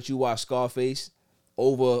make sure that you watch Scarface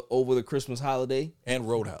over the Christmas holiday And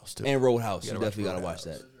Roadhouse too. and Roadhouse. You gotta watch definitely gotta watch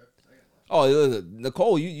Roadhouse. that. Oh,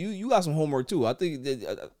 Nicole, you got some homework too. I think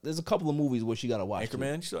there's a couple of movies where she gotta watch. too.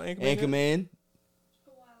 Anchorman. You saw Anchorman? yet? Anchorman.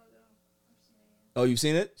 Oh, you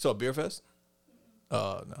seen it? Saw Beer Fest?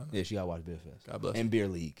 No. Yeah, she gotta watch Beer Fest. God bless And you. Beer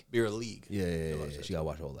League. Beer League. Yeah. She gotta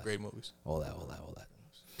watch all that. Great movies. All that.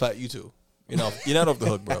 Plat, you too. You know, you're not off the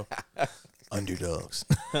hook, bro. Underdogs.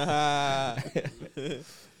 All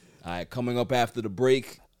right, coming up after the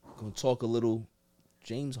break, gonna talk a little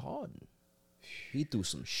James Harden. He threw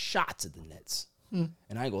some shots at the Nets. And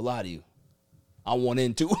I ain't gonna lie to you. I want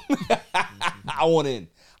in too. I want in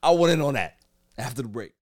on that after the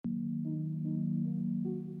break.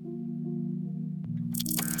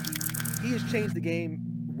 He has changed the game,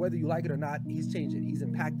 whether you like it or not. He's changed it. He's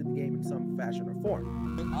impacted the game in some fashion or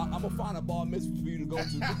form. I'm gonna find a bar mitzvah for you to go to,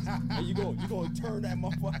 and you gonna turn that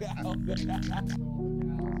motherfucker out.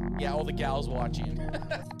 Yeah, all the gals watching.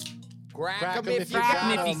 Of Crack 'em if you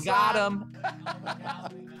got 'em.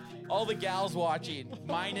 All the gals watching.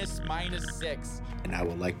 -6. And I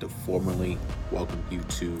would like to formally welcome you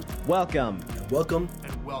to Welcome. Welcome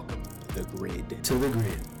And welcome. the grid. To the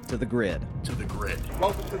grid. To the grid. To the grid.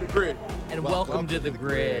 Welcome to the grid. And welcome to the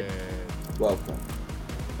grid. Welcome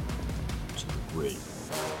to the grid.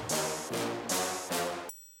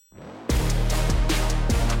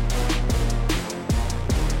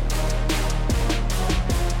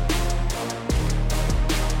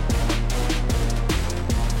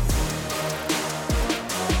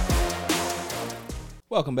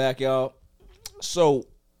 Welcome back, y'all. So,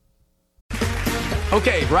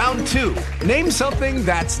 Okay, round 2. Name something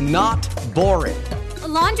that's not boring. A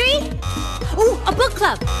laundry? Ooh, a book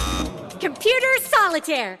club. Computer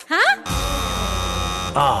solitaire, huh?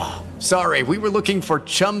 Ah, sorry, we were looking for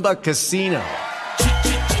Chumba Casino.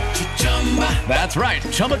 That's right.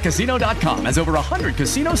 ChumbaCasino.com has over 100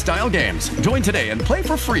 casino-style games. Join today and play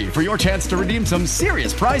for free for your chance to redeem some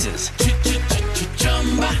serious prizes.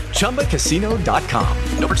 ChumbaCasino.com.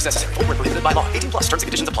 No purchase necessary. Void where prohibited by law. 18+ terms and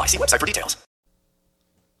conditions apply. See website for details.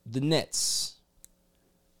 the Nets.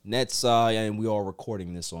 And we are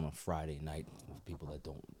recording this on a Friday night for people that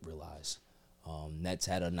don't realize. Nets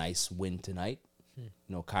had a nice win tonight. You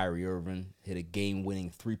know, Kyrie Irving hit a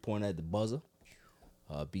game-winning three-pointer at the buzzer.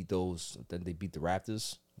 Then they beat the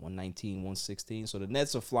Raptors 119-116. So the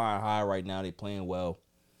Nets are flying high right now. They're playing well.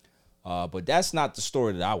 But that's not the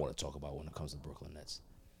story that I want to talk about when it comes to Brooklyn Nets.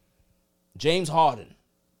 James Harden.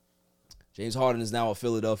 James Harden is now a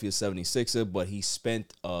Philadelphia 76er, but he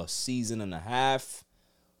spent a season and a half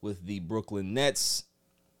with the Brooklyn Nets.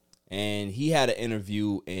 And he had an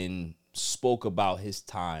interview and spoke about his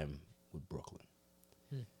time with Brooklyn.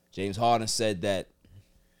 James Harden said that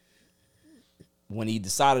when he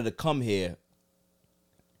decided to come here,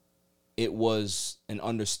 it was an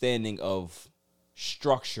understanding of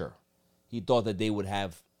structure. He thought that they would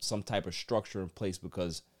have some type of structure in place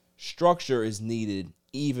because structure is needed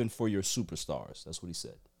even for your superstars. That's what he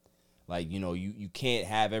said. Like, you know, you can't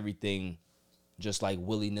have everything just like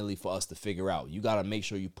willy-nilly for us to figure out. You got to make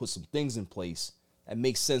sure you put some things in place that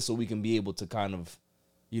make sense so we can be able to kind of,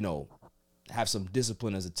 you know, have some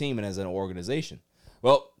discipline as a team and as an organization.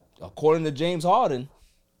 Well, according to James Harden,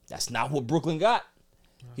 that's not what Brooklyn got.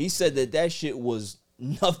 He said that shit was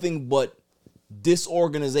nothing but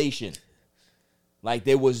disorganization. Like,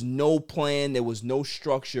 there was no plan, there was no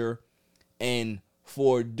structure. And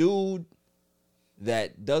for a dude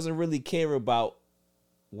that doesn't really care about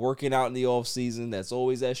working out in the off season, that's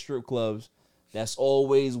always at strip clubs, that's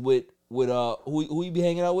always with who you be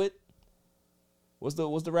hanging out with? What's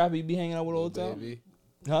the rapper you be hanging out with all the time? Baby.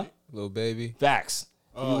 Huh? Lil Baby. Facts.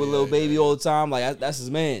 You with Lil Baby all the time, like that's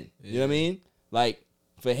his man. You know what I mean? Like,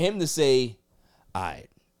 for him to say, all right,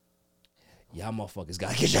 y'all motherfuckers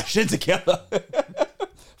gotta get your shit together.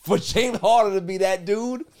 For James Harden to be that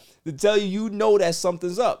dude, to tell you know that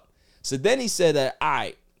something's up. So then he said that, all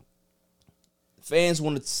right, fans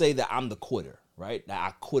wanted to say that I'm the quitter, right? That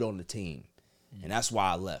I quit on the team. And that's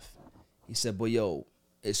why I left. He said, but yo,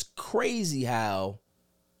 it's crazy how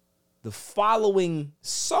the following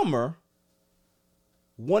summer,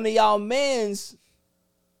 one of y'all mans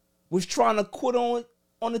was trying to quit on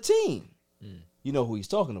the team. You know who he's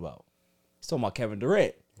talking about. He's talking about Kevin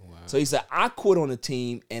Durant. Wow. So he said, I quit on the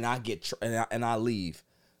team and I I leave.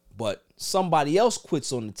 But somebody else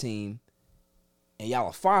quits on the team and y'all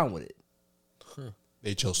are fine with it.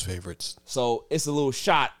 They chose favorites. So it's a little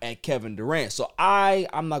shot at Kevin Durant. So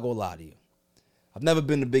I'm not going to lie to you. I've never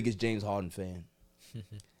been the biggest James Harden fan.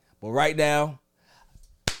 But right now,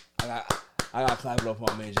 I got to clap it up for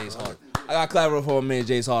my man James Harden. I got to clap it up for my man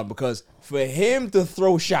James Harden because for him to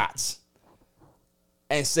throw shots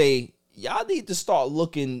and say, y'all need to start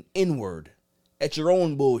looking inward at your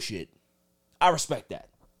own bullshit, I respect that.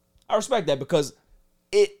 I respect that because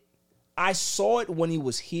I saw it when he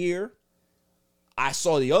was here. I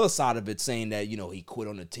saw the other side of it saying that, you know, he quit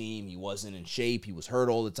on the team. He wasn't in shape. He was hurt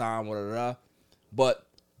all the time. But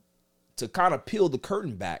to kind of peel the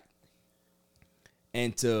curtain back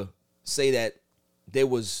and to say that there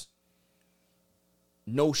was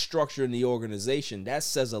no structure in the organization, that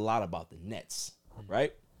says a lot about the Nets,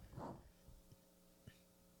 right?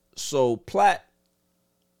 So, Platt,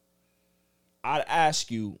 I'd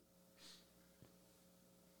ask you,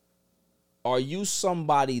 are you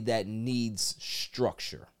somebody that needs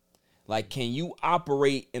structure? Like, can you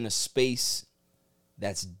operate in a space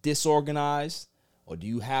that's disorganized? Or do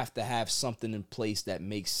you have to have something in place that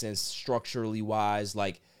makes sense structurally wise?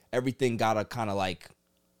 Like, everything gotta kind of like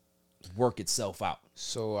work itself out.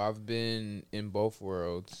 So I've been in both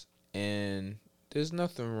worlds. And there's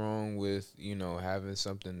nothing wrong with, you know, having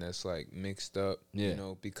something that's like mixed up, you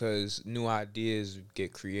know, because new ideas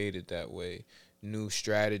get created that way. New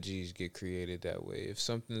strategies get created that way. If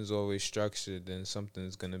something is always structured, then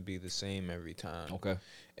something's going to be the same every time. Okay.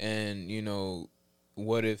 And, you know,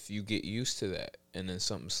 what if you get used to that and then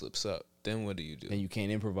something slips up? Then what do you do? And you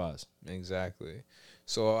can't improvise. Exactly.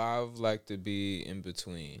 So I like to be in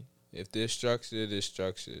between. If there's structure, there's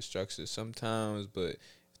structure. There's structure sometimes, but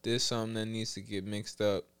if there's something that needs to get mixed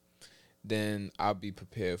up, then I'll be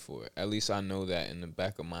prepared for it. At least I know that in the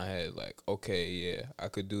back of my head, like, okay, yeah, I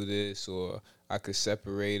could do this, or I could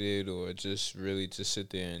separate it, or just really just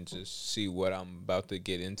sit there and just see what I'm about to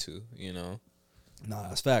get into, you know? Nah,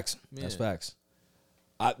 that's facts. Yeah. That's facts.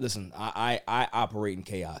 I operate in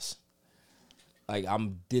chaos. Like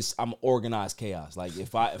I'm organized chaos. Like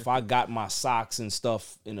if I got my socks and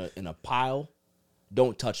stuff in a pile,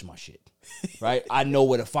 don't touch my shit. Right? I know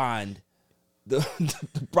where to find the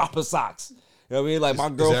proper socks. You know what I mean? Like my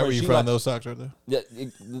girlfriend. Is that where you found those socks right there? Yeah,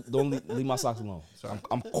 don't leave my socks alone.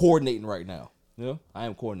 I'm coordinating right now. You know? I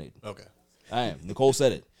am coordinating. Okay. I am. Nicole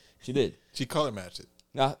said it. She did. She color matched it.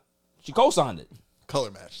 Nah, she co-signed it.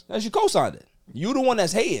 Color matched. Now she co-signed it. You the one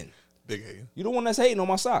that's hating. Big hating. You the one that's hating on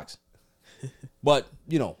my socks. But,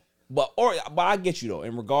 you know, but I get you though,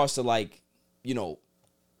 in regards to like, you know,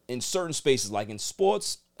 in certain spaces, like in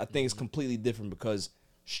sports, I think it's completely different because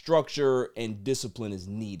structure and discipline is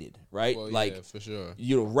needed, right? Well, like yeah, for sure.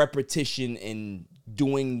 You know, repetition and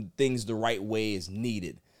doing things the right way is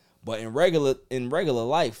needed. But in regular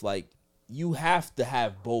life, like you have to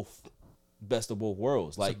have both, best of both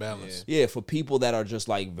worlds. Like balance. Yeah, for people that are just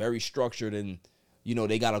like very structured and, you know,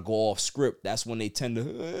 they gotta go off script, that's when they tend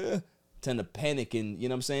to panic, and you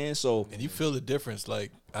know what I'm saying? So and you feel the difference.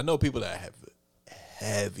 Like I know people that have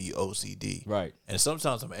heavy OCD, right? And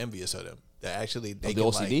sometimes I'm envious of them. That actually they Of the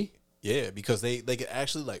can, OCD? like, yeah, because they can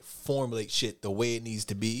actually like formulate shit the way it needs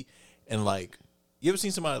to be. And like, you ever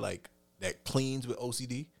seen somebody like that cleans with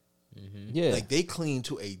OCD? Yeah, like they clean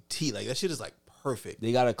to a T. Like that shit is like perfect.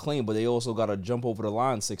 They gotta clean, but they also gotta jump over the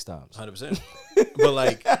line 6 times. 100%. But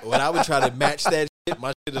like when I would try to match that shit,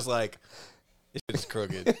 my shit is like, this shit is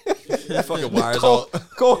crooked. The fucking wires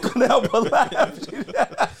Cole couldn't help but laugh.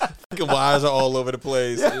 Fucking wires are all over the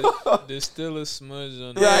place. There's still a smudge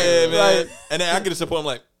on Right, there. yeah, man. And then I get to the point I'm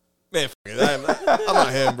like, man, fuck it. I'm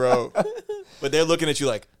not him, bro. But they're looking at you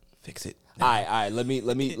like, fix it. All right. Let me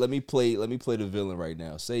play the villain right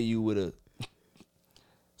now. Say you with a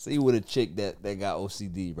chick that got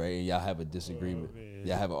OCD, right? And y'all have a disagreement.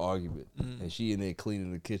 Y'all have an argument, and she in there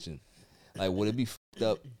cleaning the kitchen. Like, would it be fucked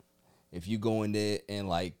up if you go in there and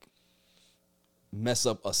like mess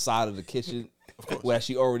up a side of the kitchen where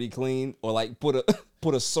she already cleaned, or like put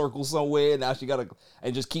a circle somewhere and now she gotta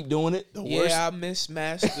and just keep doing it? Yeah, I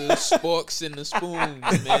mismatched the sporks and the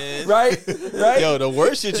spoons, man. Right? Yo, the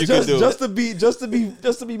worst shit you can do just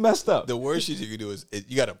to be messed up. The worst shit you can do is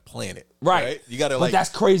you gotta plan it. Right. You gotta But like. that's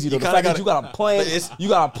crazy though. The fact that you gotta plan, you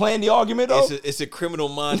gotta plan the argument though. It's a criminal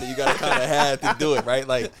mind that you gotta kind of have to do it, right?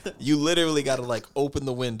 Like you literally gotta like open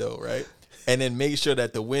the window, right? And then make sure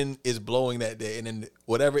that the wind is blowing that day, and then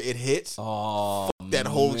whatever it hits, fuck that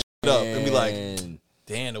whole shit up, and be like,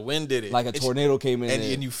 damn, the wind did it. Like a tornado came in,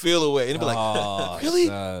 and you feel away, and it be like, really?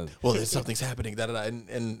 Son. Well, there's something's happening,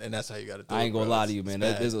 and that's how you got to do it. I ain't gonna bro. lie to you, man.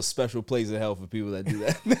 It's bad. There's a special place in hell for people that do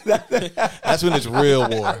that. That's when it's real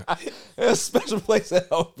war. There's a special place in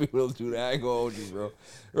hell for people that do that. I ain't gonna hold you, bro.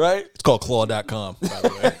 Right? It's called claw.com, by the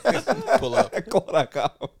way. Pull up. Claw.com.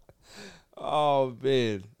 Oh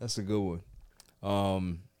man, that's a good one. All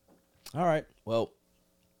right. Well,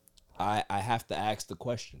 I have to ask the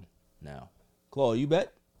question now. Claude, you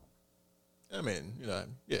bet? I mean, you know,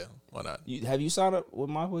 yeah, why not? Have you signed up with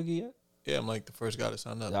my wiki yet? Yeah, I'm like the first guy to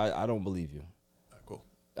sign up. I don't believe you. Cool.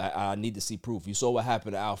 I need to see proof. You saw what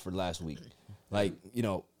happened to Alfred last week. Like, you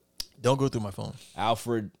know, don't go through my phone.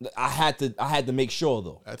 Alfred, I had to make sure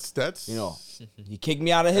though. That's you know, he kicked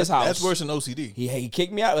me out of his house. That's worse than OCD. He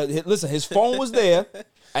kicked me out. Listen, his phone was there,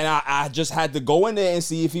 and I just had to go in there and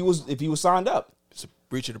see if he was signed up. It's a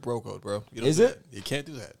breach of the bro code, bro. You don't Is do it? that. You can't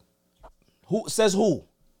do that. Who says who?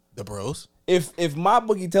 The bros. If my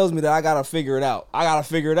bookie tells me that I gotta figure it out, I gotta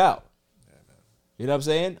figure it out. Yeah, you know what I'm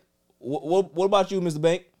saying? What about you, Mr.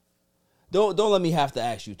 Bank? Don't let me have to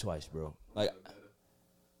ask you twice, bro. Like,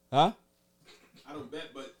 huh? I don't bet,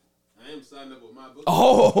 but I am signed up with my book.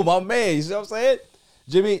 Oh, my man. You see what I'm saying?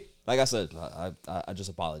 Jimmy, like I said, I just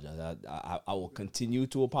apologize. I will continue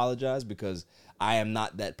to apologize because I am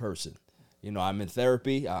not that person. You know, I'm in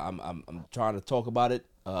therapy. I'm trying to talk about it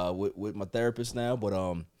with my therapist now.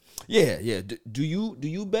 But yeah. Do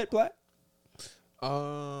you bet, Black?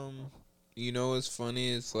 You know what's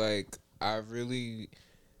funny? It's like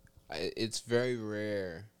it's very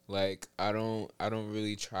rare. Like I don't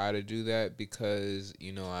really try to do that because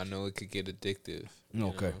I know it could get addictive.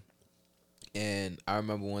 Okay. know? And I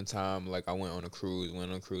remember one time, like I went on a cruise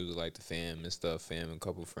with like the fam and stuff, and a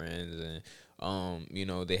couple friends, and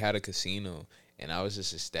they had a casino, and I was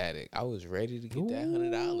just ecstatic. I was ready to get that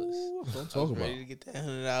 $100. Ready to get that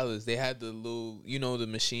 $100. They had the little, the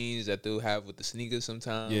machines that they'll have with the sneakers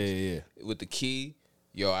sometimes. Yeah. With the key,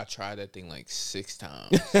 I tried that thing like 6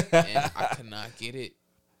 times, and I could not get it.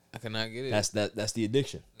 That's the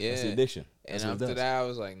addiction. Yeah. That's the addiction. And That's what it after does. that, I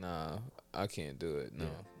was like, nah, I can't do it. No.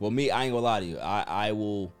 Well, me, I ain't gonna lie to you. I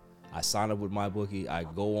sign up with MyBookie. I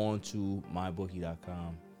go on to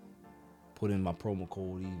mybookie.com, put in my promo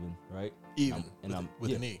code even, right? Even. I'm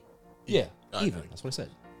With an E. Yeah, All even. right. That's what I said.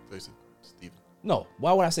 So you said Steven. No,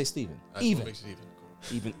 why would I say Steven? That's Even. what makes it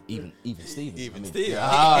Even Steven. Even I mean, Steven.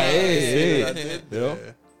 hey. I did, You know?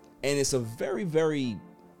 yeah. And it's a very, very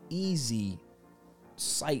easy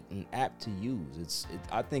site and app to use.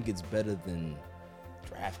 I think it's better than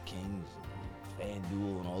DraftKings,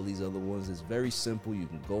 FanDuel, and all these other ones. It's very simple. You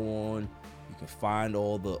can go on, you can find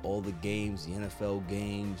all the games, the NFL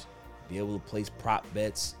games, be able to place prop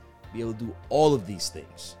bets, be able to do all of these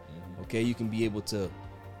things. Okay, you can be able to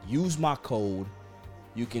use my code.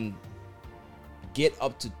 You can get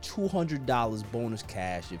up to $200 bonus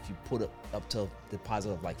cash if you put up to a deposit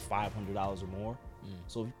of like $500 or more.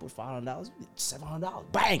 So if you put $500, you get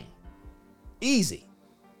 $700. Bang! Easy.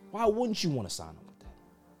 Why wouldn't you want to sign up with that?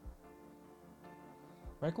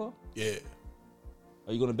 Right, Claude? Yeah.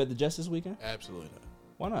 Are you going to bet the Jets this weekend? Absolutely not.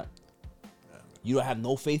 Why not? You don't have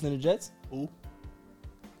no faith in the Jets? Who?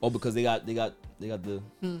 Oh, because they got the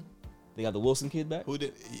Wilson kid back? Who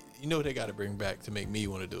did? You know what they got to bring back to make me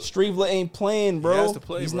want to do it? Streveler ain't playing, bro. He has to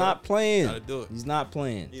play, He's bro. not playing. Gotta do it. He's not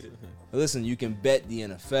playing. Need it. Listen, you can bet the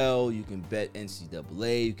NFL, you can bet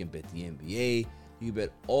NCAA, you can bet the NBA, you can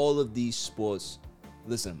bet all of these sports.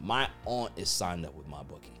 Listen, my aunt is signed up with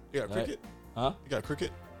MyBookie. You got cricket? Huh? You got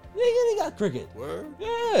cricket? Yeah, they got cricket. Word?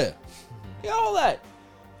 Yeah. Yeah, all that.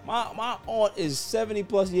 My aunt is 70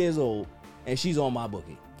 plus years old, and she's on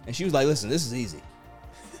MyBookie. And she was like, listen, this is easy.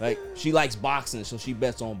 Like, she likes boxing, so she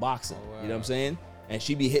bets on boxing. You know what I'm saying? And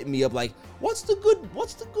she be hitting me up like, what's the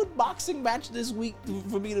good boxing match this week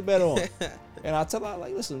for me to bet on? And I tell her,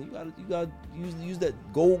 like, listen, you gotta use that.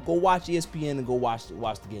 Go watch ESPN and go watch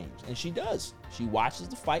the games. And she does. She watches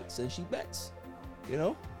the fights and she bets. You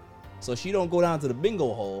know? So she don't go down to the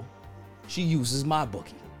bingo hole. She uses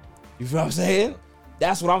MyBookie. You feel what I'm saying?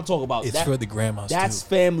 That's what I'm talking about. It's for the grandmas, That's too.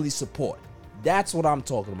 family support. That's what I'm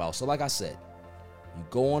talking about. So like I said, you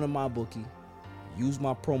go on to MyBookie, use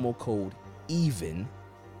my promo code EVEN.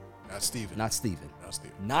 Not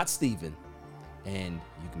Steven. And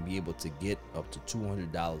you can be able to get up to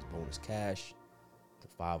 $200 bonus cash, the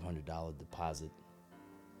 $500 deposit,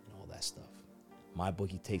 and all that stuff.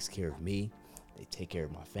 MyBookie takes care of me. They take care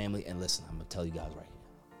of my family. And listen, I'm going to tell you guys right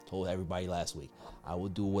here. Told everybody last week, I will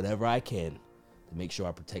do whatever I can to make sure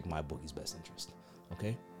I protect MyBookie's best interest.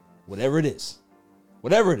 Okay? Whatever it is.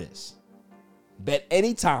 Bet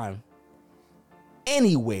anytime,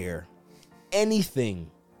 anywhere, anything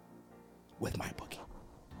with MyBookie.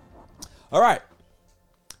 All right.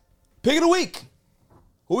 Pick of the week.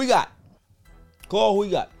 Who we got? Claw, who we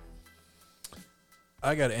got?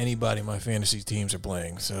 I got anybody my fantasy teams are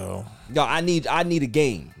playing, so No, I need a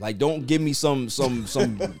game. Like, don't give me some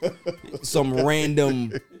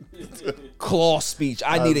random Claw speech.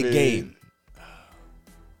 I need a game.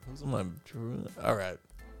 Who's my? All right.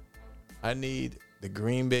 I need the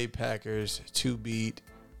Green Bay Packers to beat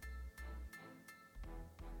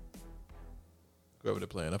whoever they're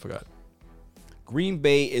playing. I forgot. Green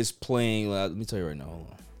Bay is playing. Let me tell you right now. Hold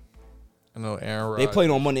on. I know Aaron They Rodgers.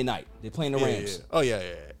 playing on Monday night. They playing the Yeah, Rams. yeah. Oh yeah.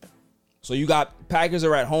 So you got Packers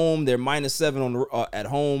are at home. They're -7 on the, at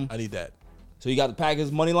home. I need that. So you got the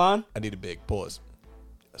Packers money line. I need a big pause.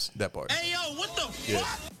 Yes, that part. Hey, yo, what the fuck? Yeah,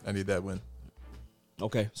 I need that win.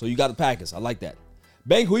 Okay, so you got the Packers. I like that.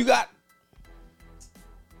 Bank, who you got?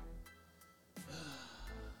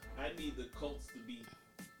 I need the Colts to beat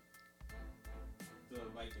the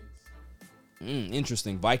Vikings.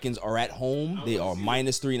 Interesting. Vikings are at home. They are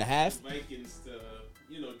 -3.5. Vikings to,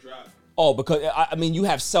 drop. Oh, because I mean, you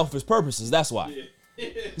have selfish purposes. That's why.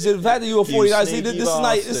 See, the fact that you were 49. See, this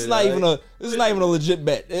is not even a legit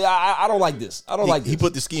bet. I don't like this. I don't like this. He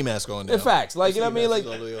put the ski mask on there. In facts, like, you know what I mean? Like,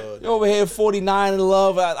 you're over here 49 and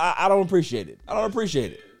love. I don't appreciate it. I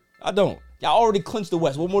don't. Y'all already clinched the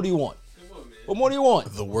West. What more do you want? What more do you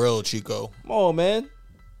want? The world, Chico. Come on, man.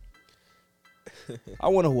 I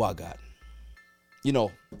wonder who I got.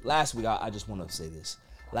 last week, I just want to say this.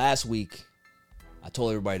 Last week, I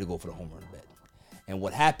told everybody to go for the home run bet. And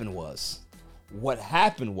what happened was,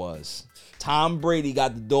 Tom Brady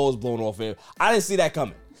got the doors blown off him. I didn't see that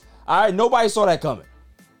coming. All right, nobody saw that coming.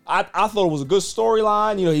 I thought it was a good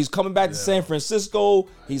storyline. He's coming back to San Francisco.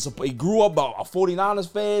 He grew up a 49ers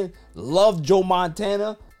fan, loved Joe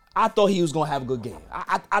Montana. I thought he was going to have a good game.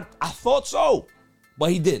 I thought so,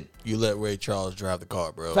 but he didn't. You let Ray Charles drive the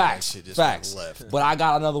car, bro. Facts. That shit just Facts. left. But I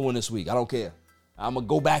got another one this week. I don't care. I'm going to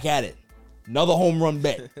go back at it. Another home run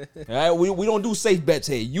bet. All right? We don't do safe bets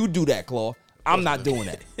here. You do that, Claw. I'm not doing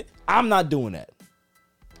that. I'm not doing that.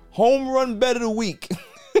 Home run bet of the week.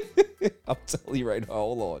 I'm telling you right now.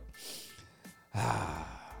 Hold on.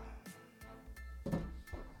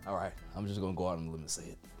 All right. I'm just going to go out on a limb and say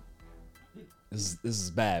it. This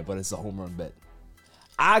is bad, but it's a home run bet.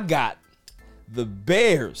 I got the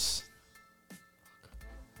Bears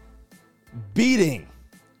beating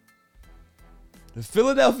the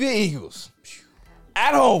Philadelphia Eagles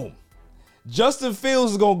at home. Justin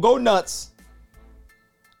Fields is going to go nuts.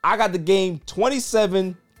 I got the game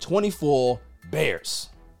 27-24 Bears.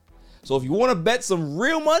 So if you want to bet some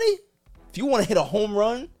real money, if you want to hit a home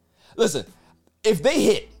run, listen, if they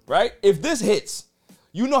hit, right? If this hits,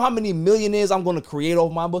 you know how many millionaires I'm going to create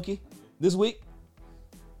off my bookie this week?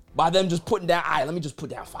 By them just putting down, all right, let me just put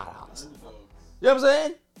down $5. You know what I'm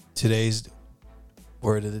saying? Today's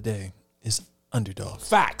word of the day is underdog.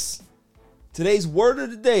 Facts. Today's word of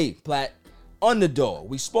the day, Platt, underdog.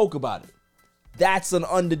 We spoke about it. That's an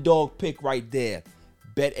underdog pick right there.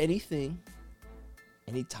 Bet anything,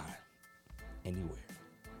 anytime, anywhere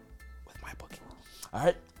with my bookie. All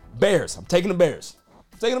right? Bears. I'm taking the Bears.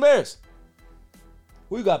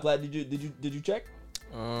 Who you got, Platt? Did you check?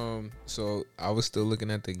 So I was still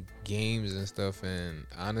looking at the games and stuff, and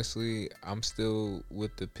honestly, I'm still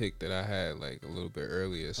with the pick that I had like a little bit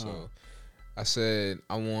earlier. So I said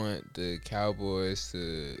I want the Cowboys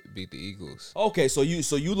to beat the Eagles. Okay, so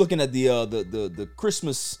you looking at the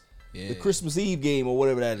Christmas the Christmas Eve game or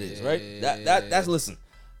whatever that is, right? That's listen.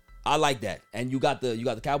 I like that. And you got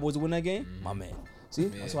the Cowboys to win that game? My man. See?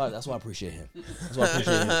 That's why I appreciate him. That's why I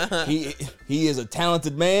appreciate him. He is a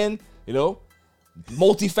talented man,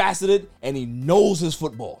 multifaceted, and he knows his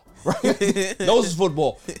football. Right? Knows his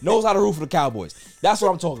football. Knows how to root for the Cowboys. That's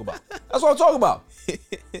what I'm talking about.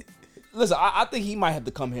 Listen, I think he might have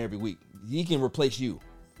to come here every week. He can replace you.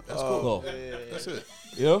 That's cool. That's it.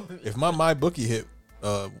 If my bookie hit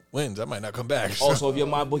wins, I might not come back. Also, if your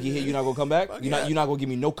my bookie hit, you're not gonna come back. You're not gonna give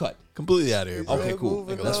me no cut. Completely out of here, bro. Okay, cool.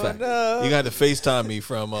 That's fact. You got to FaceTime me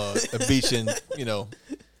from a beach in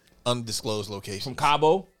undisclosed location from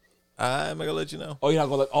Cabo. I'm gonna let you know. Oh, you're not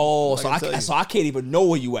gonna so I can't even know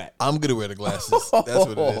where you at. I'm gonna wear the glasses. That's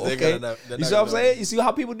what it is. Okay. You see what I'm saying? You see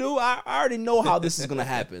how people do? I already know how this is gonna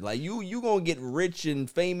happen. Like you gonna get rich and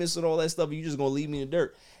famous and all that stuff. And you just gonna leave me in the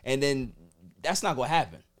dirt, and then that's not gonna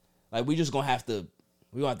happen. Like we just gonna have to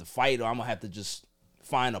fight, or I'm gonna have to just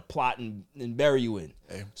find a plot and bury you in.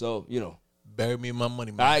 Hey. So bury me in my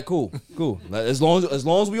money, man. All right, cool. As long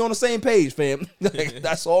as we on the same page, fam.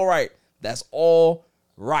 That's all right. That's all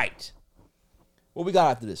right. What we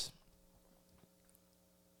got after this?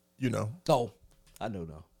 Oh, I know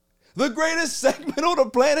now. The greatest segment on the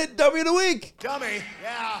planet, W of the Week. Dummy,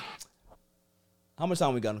 yeah. How much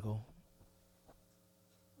time we got, Nicole?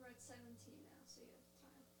 We're at 17 now, so you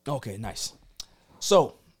have time. Okay, nice.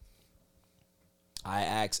 So, I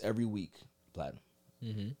ask every week,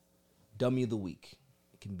 Platinum. Dummy of the Week.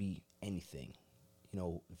 It can be anything.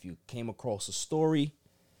 If you came across a story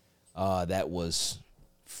that was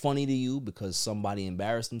funny to you because somebody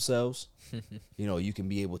embarrassed themselves, you can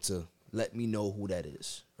be able to let me know who that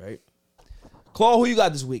is, right? Claw, who you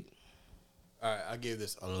got this week? All right, I gave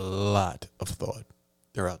this a lot of thought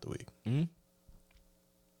throughout the week. Mm-hmm.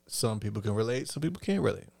 Some people can relate, some people can't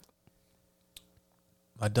relate.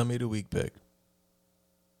 My dummy of the week pick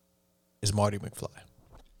is Marty McFly.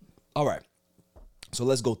 All right, so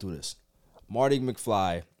let's go through this. Marty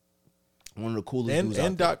McFly, one of the coolest dudes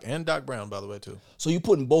out there. And Doc Brown, by the way, too. So you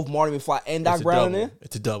putting both Marty McFly and Doc Brown in there?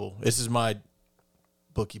 It's a double. This is my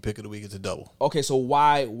bookie pick of the week. It's a double. Okay, so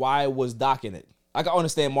why was Doc in it? I can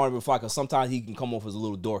understand Marty McFly because sometimes he can come off as a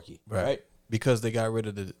little dorky, right? Because they got rid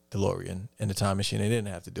of the DeLorean and the time machine. They didn't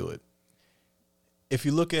have to do it. If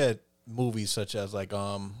you look at movies such as what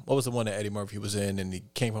was the one that Eddie Murphy was in and he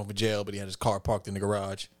came home from jail but he had his car parked in the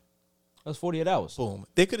garage? That's 48 Hours. Boom.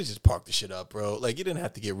 They could have just parked the shit up, bro. Like, you didn't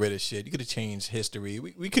have to get rid of shit. You could have changed history.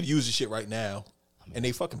 We could use the shit right now, and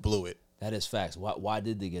they fucking blew it. That is facts. Why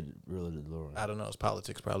did they get rid of the DeLorean? I don't know. It's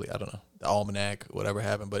politics, probably. I don't know. The almanac, whatever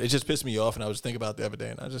happened. But it just pissed me off, and I was thinking about it the other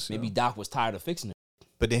day, and I just Maybe Doc was tired of fixing it.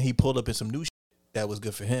 But then he pulled up in some new shit that was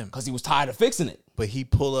good for him. Because he was tired of fixing it. But he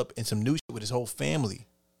pulled up in some new shit with his whole family.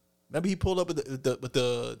 Remember, he pulled up with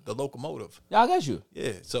the locomotive. Yeah, I got you.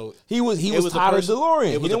 Yeah, so he was tired of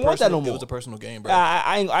DeLorean. He didn't want that no more. It was a personal game, bro.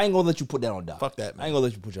 I ain't gonna let you put that on Doc. Fuck that, man. I ain't gonna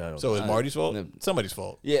let you put that on. So it's Marty's fault? Somebody's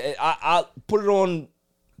fault. Yeah, I put it on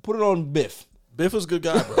Biff. Biff was a good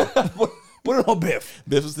guy, bro. Put it on Biff.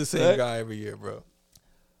 Biff was the same guy every year, bro.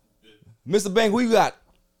 Mr. Bang, who you got?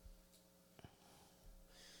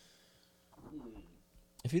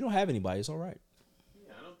 If you don't have anybody, it's all right.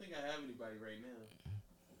 Yeah, I don't think I have anybody right now.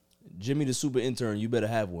 Jimmy the super intern, you better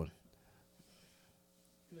have one.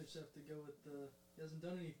 I'm gonna just have to go with he hasn't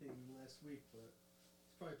done anything last week, but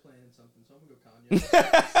he's probably planning something, so I'm gonna go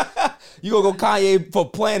Kanye. You gonna go Kanye for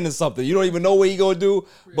planning something. You don't even know what he gonna do,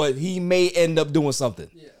 but he may end up doing something.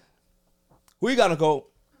 Yeah. Who you got, Nicole?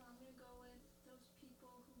 I'm gonna go with those people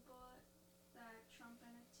who bought that Trump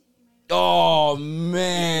NFT. Oh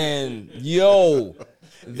man, yo,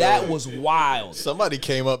 that was wild. Somebody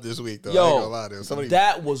came up this week though. I ain't gonna lie to him. Somebody,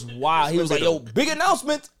 that was wild. He was like, "Yo, big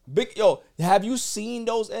announcement, big yo. Have you seen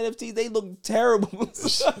those NFTs? They look terrible.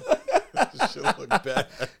 shit look bad.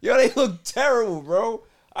 Yo, they look terrible, bro.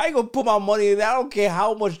 I ain't gonna put my money in that. I don't care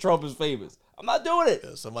how much Trump is famous. I'm not doing it.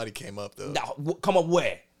 Yeah, somebody came up though. No, come up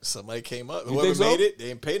where? Somebody came up. You Whoever think so? made it, they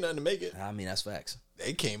didn't pay nothing to make it. I mean, that's facts.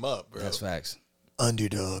 They came up, bro. That's facts.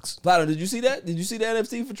 Underdogs. Plato, did you see that? Did you see the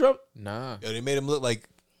NFT for Trump? Nah. Yo, they made him look like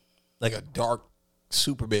a dark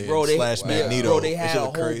Superman / Magneto. Magneto. Bro, they had a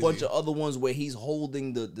whole crazy. bunch of other ones where he's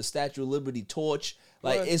holding the Statue of Liberty torch.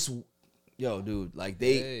 Like What? it's, yo, dude. Like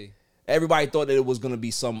everybody thought that it was gonna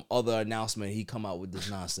be some other announcement. He come out with this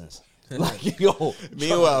nonsense. Like yo.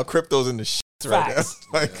 Meanwhile, crypto's in the shit right now. Facts.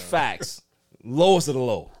 Like, Facts. Lowest of the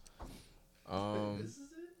low.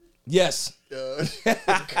 Yes.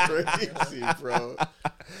 Crazy, bro.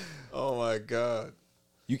 Oh my god.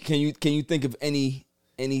 Can you think of any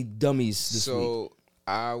dummies this week? So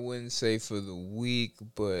I wouldn't say for the week,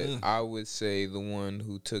 but I would say the one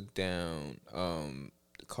who took down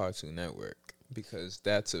the Cartoon Network, because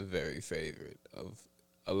that's a very favorite of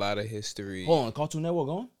a lot of history. Hold on, Cartoon Network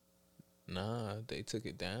on? Nah, they took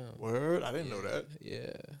it down. Word? I didn't know that.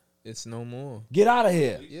 Yeah. It's no more. Get out of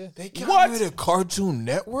here. Yeah. They got rid of Cartoon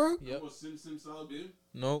Network? Yep. Nope.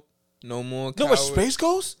 Nope. No more. No more Space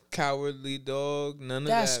Ghost? Cowardly Dog. None of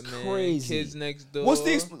That's that, man. crazy. Kids Next Door. What's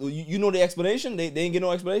the you know the explanation? They didn't get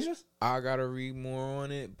no explanations? I gotta read more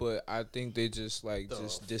on it, but I think they just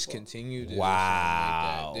discontinued it. or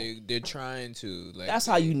Wow. something like that. They're trying to. Like, That's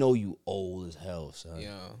how you know you old as hell, son.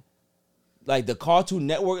 Yeah. Like the Cartoon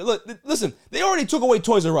Network. Look, listen, they already took away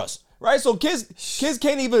Toys R Us, right? So kids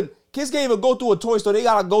can't even go through a toy store. They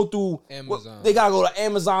gotta go through Amazon. They gotta go to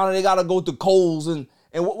Amazon, and they gotta go to Kohl's and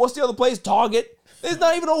what's the other place? Target. There's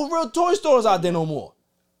not even no real toy stores out there no more.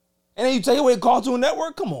 And then you take away Cartoon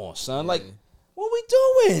Network? Come on, son. Like, what are we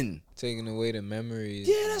doing? Taking away the memories.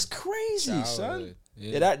 Yeah, that's crazy, son. Childhood.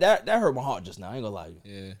 Yeah, that hurt my heart just now. I ain't gonna lie to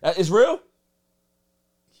you. Yeah. It's real?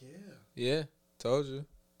 Yeah. Told you.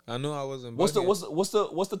 I knew I wasn't. What's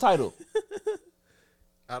the title?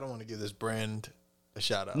 I don't want to give this brand a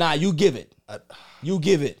shout out. Nah, you give it. You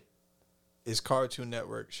give it. Is Cartoon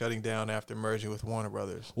Network shutting down after merging with Warner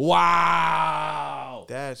Brothers? Wow.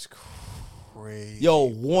 That's crazy. Yo,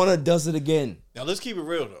 Warner does it again. Now let's keep it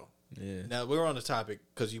real though. Yeah. Now we're on the topic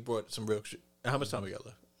because you brought some real shit. How much time we got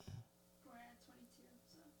left?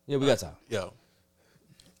 Yeah, we got time. Yo.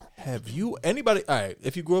 Have you anybody? All right,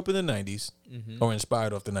 if you grew up in the '90s or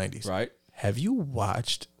inspired off the '90s, right? Have you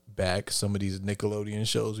watched back some of these Nickelodeon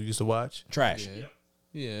shows we used to watch? Trash.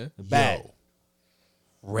 Yeah. Bad. Yo,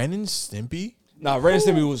 Ren and Stimpy. Nah, Ren and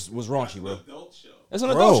Stimpy was raunchy, bro. That's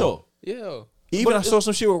an Bro. adult show. Yeah. Even I saw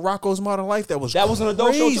some shit with Rocco's Modern Life that was an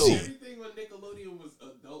adult show too. Everything on Nickelodeon was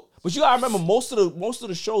adult. But you gotta remember, most of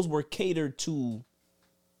the shows were catered to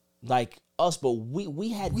like us, but we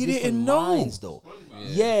had We different didn't know. lines though.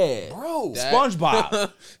 Yeah, Bro.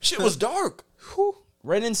 SpongeBob. Shit was dark.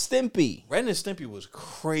 Ren and Stimpy. Ren and Stimpy was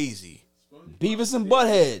crazy. Beavis and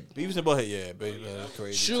Butthead. Beavis and Butthead, yeah, baby, that was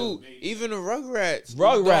crazy. Shoot, even the Rugrats.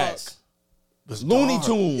 Rugrats. Was Looney dark.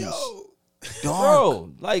 Tunes. Yo,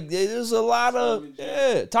 Bro, like there's a lot of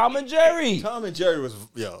Tom and Jerry. Tom and Jerry was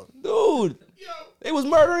Dude. They was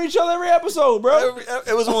murdering each other every episode, bro.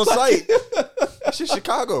 It was on site. That shit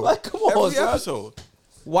Chicago. Like, come on, every son. episode.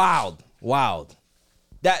 Wild.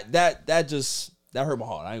 That hurt my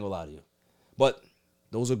heart. I ain't gonna lie to you. But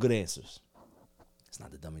those are good answers. It's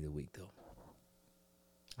not the dummy of the week though.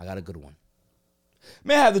 I got a good one.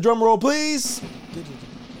 May I have the drum roll, please?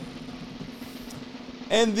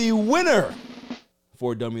 And the winner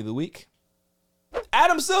for Dummy of the Week,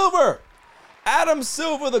 Adam Silver. Adam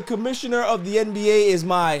Silver, the commissioner of the NBA, is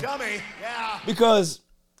my dummy. Yeah. Because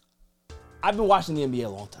I've been watching the NBA a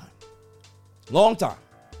long time. Long time.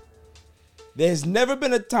 There's never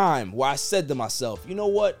been a time where I said to myself, you know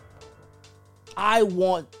what? I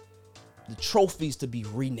want the trophies to be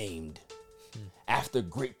renamed after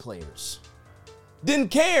great players. Didn't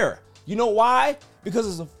care. You know why?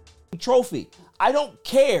 Because it's a trophy. I don't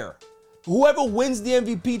care. Whoever wins the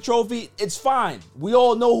MVP trophy, it's fine. We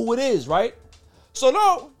all know who it is, right? So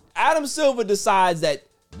no, Adam Silver decides that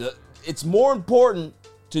it's more important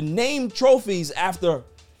to name trophies after,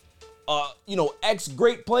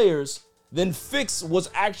 ex-great players than fix what's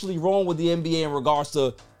actually wrong with the NBA in regards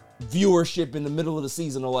to viewership in the middle of the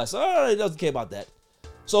season or less. He doesn't care about that.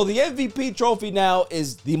 So the MVP trophy now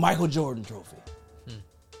is the Michael Jordan trophy.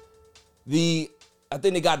 I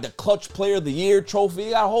think they got the Clutch Player of the Year trophy. They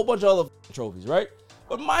got a whole bunch of other trophies, right?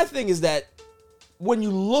 But my thing is that when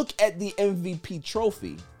you look at the MVP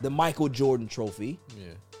trophy, the Michael Jordan trophy,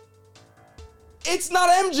 it's not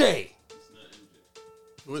MJ.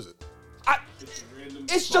 Who is it?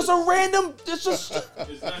 It's just a random. It's just.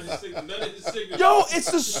 It's not his signature. None of his signature. Yo,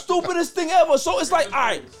 it's the stupidest thing ever. So it's like, all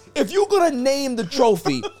right, if you're gonna name the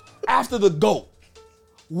trophy after the GOAT,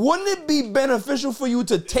 wouldn't it be beneficial for you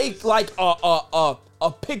to take like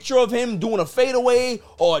a picture of him doing a fadeaway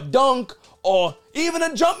or a dunk or even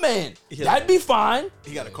a jump man? That'd be fine.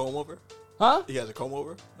 He got a comb over? Huh? He has a comb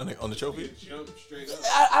over on the trophy? Jump straight up.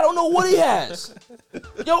 I don't know what he has.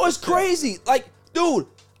 Yo, it's crazy. Like, dude,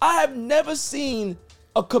 I have never seen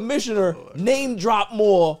a commissioner name drop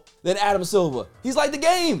more than Adam Silver. He's like the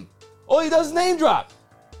game. All he does is name drop.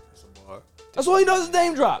 That's all he does is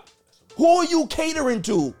name drop. Who are you catering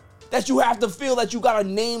to that you have to feel that you gotta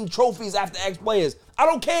name trophies after X players? I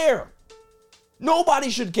don't care. Nobody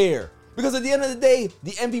should care. Because at the end of the day,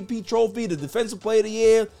 the MVP trophy, the Defensive Player of the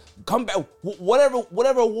Year, comeback,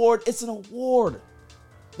 whatever award, it's an award.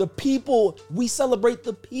 The people, we celebrate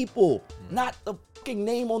the people, not the fucking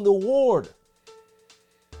name on the award.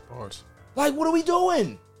 Bars. Like, what are we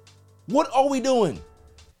doing? What are we doing?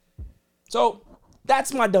 So,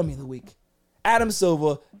 that's my dummy of the week. Adam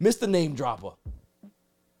Silver, Mr. Name Dropper.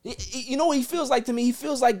 You know what he feels like to me? He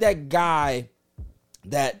feels like that guy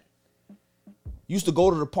that used to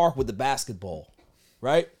go to the park with the basketball,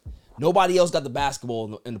 right? Nobody else got the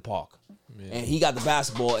basketball in the park. Yeah. And he got the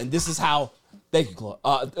basketball, and this is how, thank you,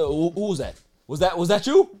 Claude. Who was that? Was that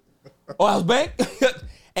you? Oh, that was Bank?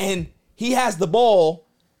 And he has the ball,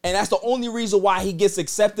 and that's the only reason why he gets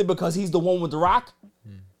accepted, because he's the one with the rock.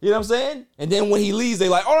 You know what I'm saying? And then when he leaves, they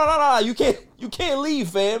like, oh, no, you can't leave,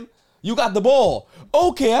 fam. You got the ball.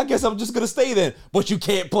 Okay, I guess I'm just going to stay then. But you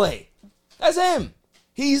can't play. That's him.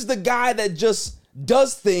 He's the guy that just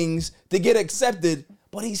does things to get accepted,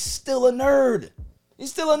 but he's still a nerd. He's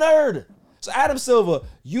still a nerd. So Adam Silver,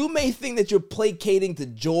 you may think that you're placating to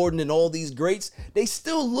Jordan and all these greats. They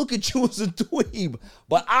still look at you as a dweeb.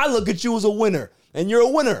 But I look at you as a winner. And you're a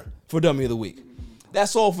winner for Dummy of the Week.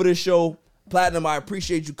 That's all for this show. Platinum, I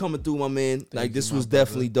appreciate you coming through, my man. Like, this was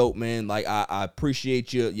definitely dope, man. Like, I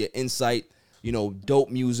appreciate your insight. You know, dope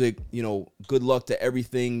music. You know, good luck to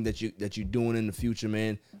everything that you're doing in the future,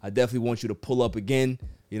 man. I definitely want you to pull up again.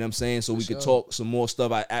 You know what I'm saying? So we could talk some more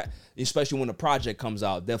stuff. I especially when the project comes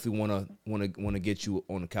out. Definitely wanna get you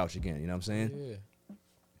on the couch again. You know what I'm saying?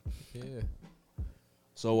 Yeah.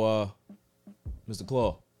 So, Mr.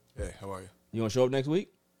 Claw. Hey, how are you? You gonna show up next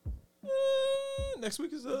week? Next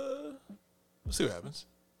week is we'll see what happens.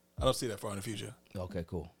 I don't see that far in the future. Okay,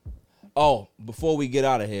 cool. Oh, before we get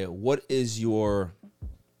out of here, what is your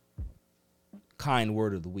kind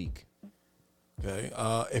word of the week? Okay.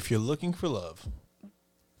 If you're looking for love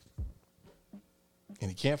and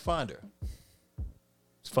you can't find her,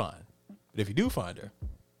 it's fine. But if you do find her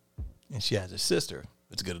and she has a sister,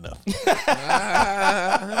 it's good enough.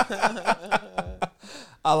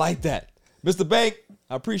 I like that. Mr. Bank,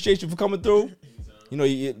 I appreciate you for coming through. You know,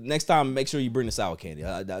 next time, make sure you bring the sour candy.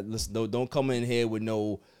 Listen, don't come in here with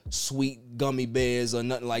no sweet gummy bears or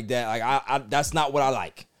nothing like that. Like, that's not what I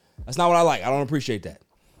like. That's not what I like. I don't appreciate that.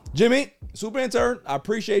 Jimmy, super intern, I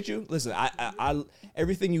appreciate you. Listen, I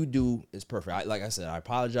everything you do is perfect. Like I said, I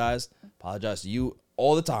apologize to you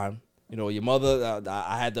all the time. You know, your mother,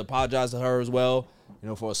 I had to apologize to her as well. You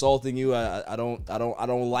know, for assaulting you. I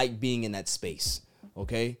don't like being in that space.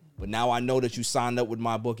 Okay, but now I know that you signed up with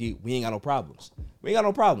my bookie. We ain't got no problems. The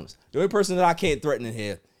only person that I can't threaten in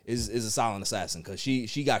here is a silent assassin, because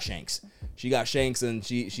she got shanks. She got shanks, and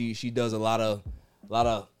she does a lot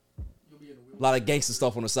of A lot of gangster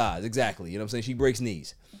stuff on the sides. Exactly. You know what I'm saying? She breaks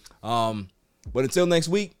knees. But until next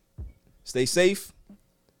week, stay safe,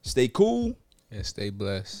 stay cool, and stay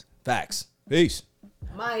blessed. Facts. Peace.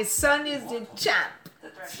 My son is the champ,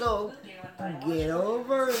 so get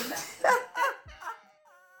over it.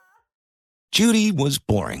 Judy was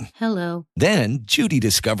boring. Hello. Then Judy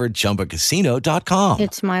discovered ChumbaCasino.com.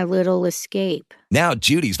 It's my little escape. Now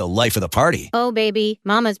Judy's the life of the party. Oh, baby,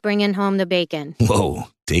 mama's bringing home the bacon. Whoa,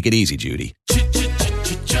 take it easy, Judy.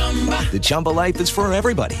 The Chumba life is for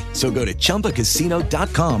everybody. So go to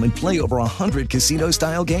ChumbaCasino.com and play over 100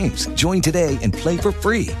 casino-style games. Join today and play for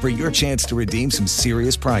free for your chance to redeem some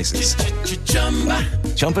serious prizes.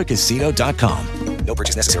 ChumbaCasino.com. No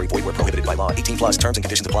purchase necessary. Void where prohibited by law. 18+ terms and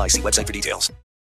conditions apply. See website for details.